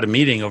church had a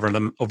meeting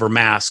over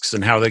masks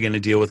and how they're going to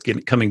deal with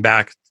coming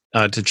back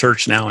to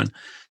church now.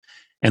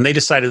 And they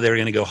decided they were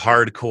going to go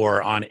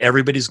hardcore on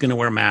everybody's going to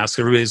wear masks,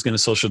 everybody's going to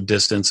social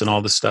distance and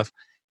all this stuff.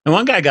 And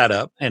one guy got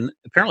up, and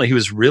apparently he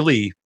was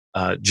really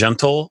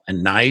gentle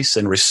and nice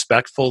and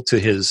respectful to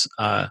his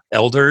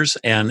elders.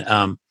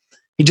 And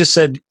he just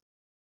said,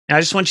 I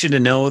just want you to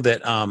know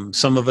that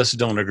some of us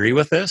don't agree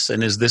with this.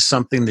 And is this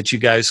something that you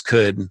guys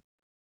could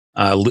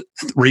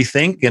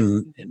rethink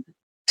and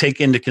take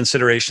into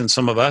consideration,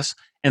 some of us?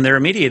 And their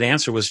immediate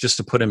answer was just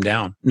to put him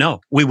down.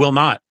 No, we will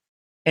not.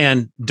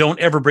 And don't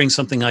ever bring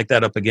something like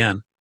that up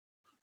again.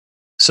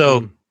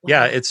 So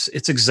yeah, it's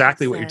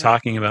exactly what you're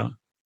talking about.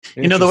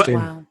 You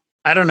know,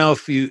 I don't know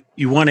if you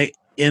want to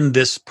end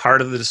this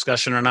part of the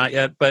discussion or not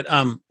yet, but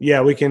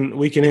yeah, we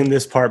can end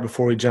this part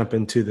before we jump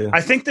into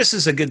I think this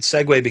is a good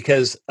segue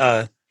because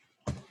the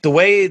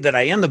way that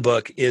I end the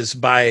book is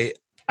I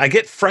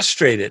get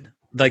frustrated.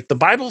 Like the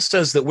Bible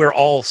says that we're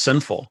all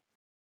sinful.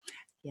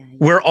 Yeah.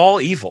 We're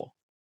all evil.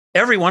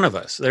 Every one of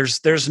us.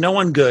 There's no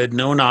one good,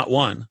 no, not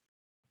one.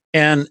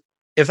 And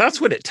if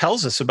that's what it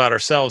tells us about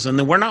ourselves, and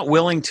then we're not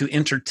willing to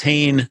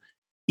entertain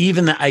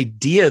even the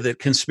idea that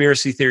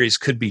conspiracy theories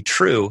could be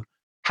true,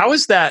 how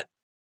is that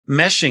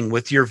meshing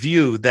with your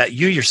view that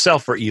you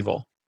yourself are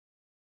evil?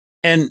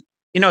 And,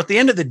 at the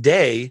end of the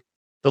day,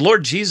 the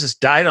Lord Jesus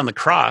died on the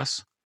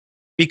cross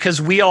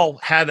because we all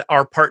had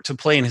our part to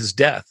play in his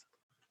death.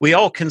 We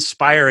all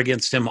conspire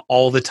against him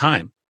all the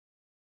time.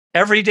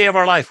 Every day of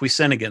our life, we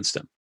sin against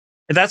him.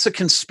 And that's a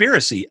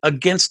conspiracy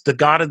against the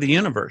God of the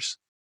universe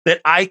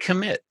that I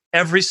commit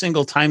every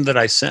single time that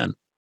I sin.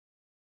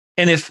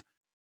 And if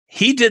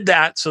he did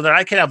that so that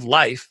I could have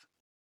life,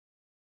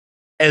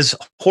 as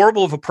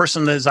horrible of a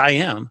person as I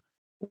am,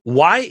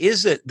 why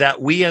is it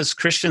that we as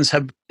Christians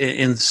have,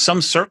 in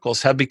some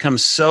circles, have become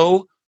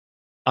so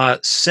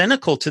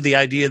cynical to the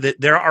idea that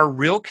there are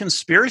real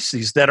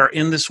conspiracies that are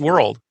in this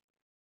world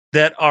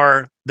that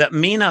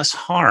mean us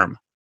harm,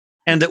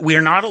 and that we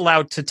are not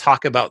allowed to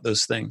talk about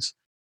those things?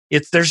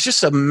 There's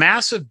just a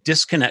massive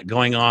disconnect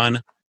going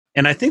on.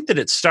 And I think that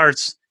it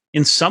starts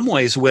in some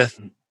ways with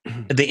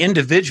the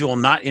individual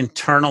not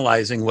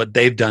internalizing what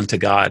they've done to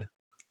God.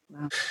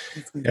 Wow.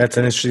 That's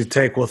an interesting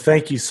take. Well,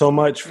 thank you so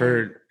much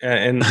for,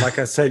 and like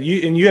I said,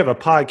 you have a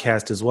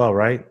podcast as well,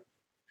 right?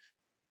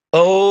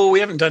 Oh, we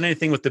haven't done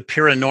anything with the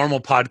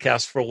Paranormal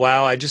podcast for a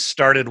while. I just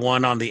started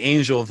one on the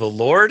Angel of the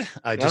Lord.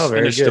 I just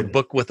finished a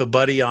book with a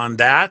buddy on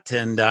that,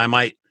 and I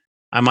might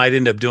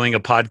end up doing a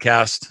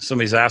podcast.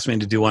 Somebody's asked me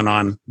to do one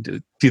on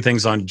a few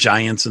things on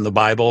giants in the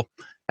Bible.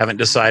 Haven't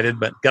decided,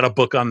 but got a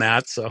book on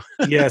that. So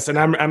yes, and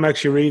I'm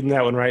actually reading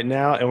that one right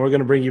now, and we're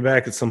going to bring you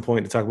back at some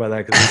point to talk about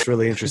that because it's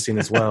really interesting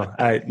as well.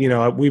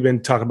 We've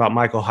been talking about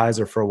Michael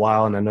Heiser for a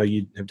while, and I know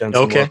you have done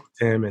some work with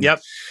him. And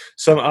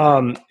so,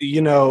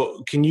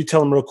 can you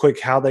tell them real quick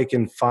how they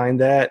can find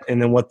that,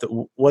 and then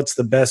what's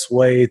the best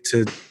way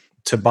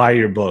to buy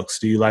your books?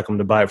 Do you like them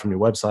to buy it from your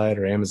website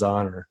or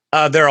Amazon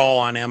or? They're all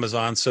on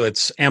Amazon. So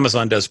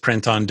Amazon does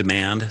print on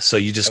demand. So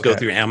you just go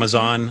through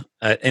Amazon,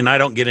 and I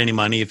don't get any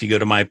money if you go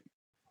to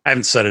I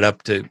haven't set it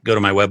up to go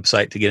to my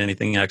website to get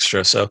anything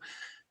extra. So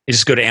you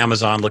just go to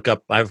Amazon, look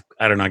up, I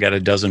got a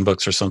dozen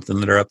books or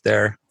something that are up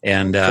there.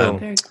 And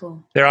very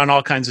cool. They're on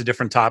all kinds of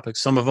different topics.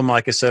 Some of them,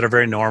 like I said, are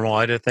very normal.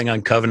 I did a thing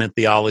on covenant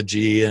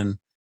theology and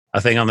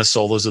a thing on the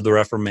solas of the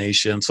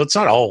Reformation. So it's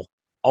not all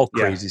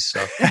crazy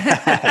stuff.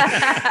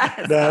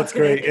 That's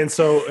great. And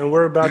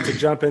we're about to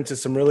jump into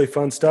some really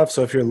fun stuff.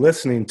 So if you're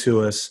listening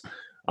to us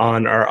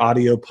on our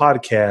audio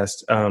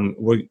podcast,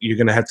 you're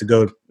going to have to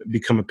go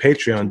become a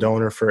Patreon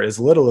donor for as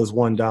little as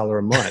 $1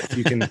 a month.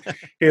 You can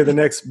hear the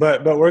next,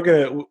 but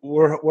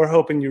we're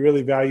hoping you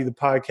really value the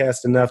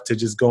podcast enough to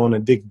just go on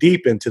and dig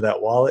deep into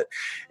that wallet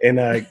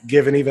and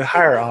give an even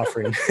higher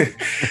offering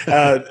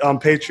on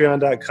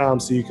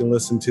patreon.com so you can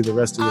listen to the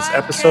rest of this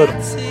episode.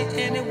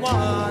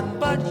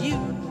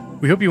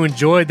 We hope you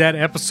enjoyed that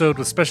episode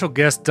with special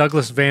guest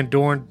Douglas Van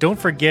Dorn. Don't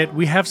forget,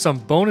 we have some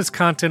bonus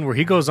content where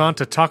he goes on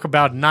to talk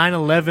about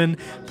 9/11,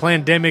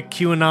 pandemic,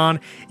 QAnon,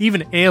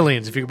 even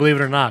aliens, if you can believe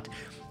it or not.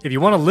 If you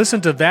want to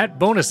listen to that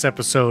bonus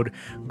episode,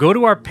 go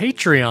to our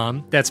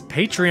Patreon. That's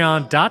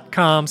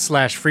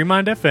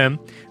patreon.com/freemindfm.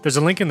 There's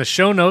a link in the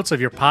show notes of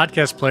your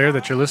podcast player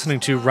that you're listening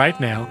to right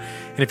now.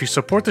 And if you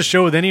support the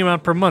show with any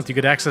amount per month, you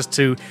get access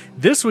to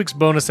this week's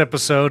bonus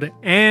episode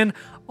and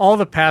all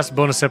the past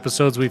bonus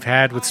episodes we've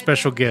had with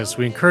special guests.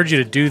 We encourage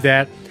you to do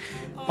that.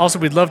 Also,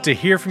 we'd love to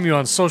hear from you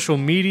on social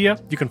media.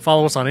 You can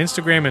follow us on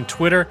Instagram and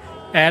Twitter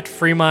at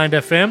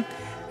FreeMindFM.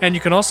 And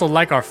you can also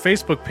like our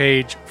Facebook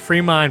page,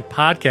 Freemind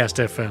Podcast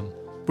FM.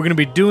 We're going to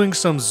be doing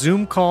some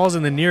Zoom calls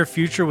in the near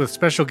future with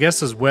special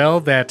guests as well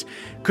that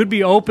could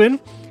be open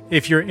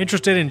if you're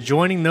interested in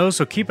joining those.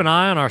 So keep an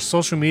eye on our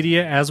social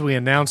media as we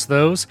announce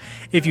those.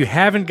 If you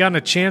haven't gotten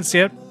a chance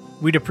yet,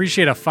 we'd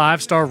appreciate a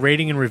 5-star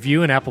rating and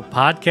review in Apple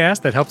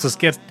Podcasts. That helps us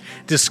get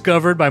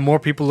discovered by more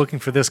people looking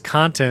for this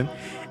content.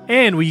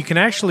 And you can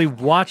actually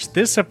watch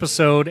this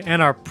episode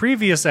and our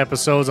previous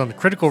episodes on the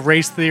critical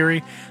race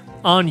theory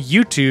on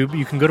YouTube.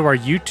 You can go to our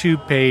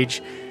YouTube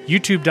page,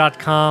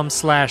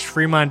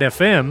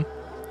 youtube.com/freemindfm.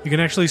 You can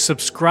actually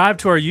subscribe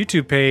to our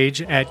YouTube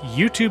page at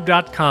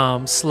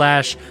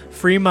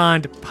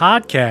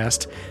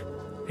youtube.com/freemindpodcast.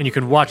 And you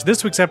can watch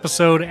this week's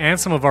episode and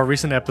some of our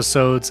recent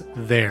episodes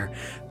there.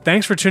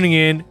 Thanks for tuning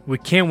in. We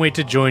can't wait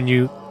to join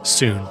you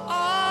soon.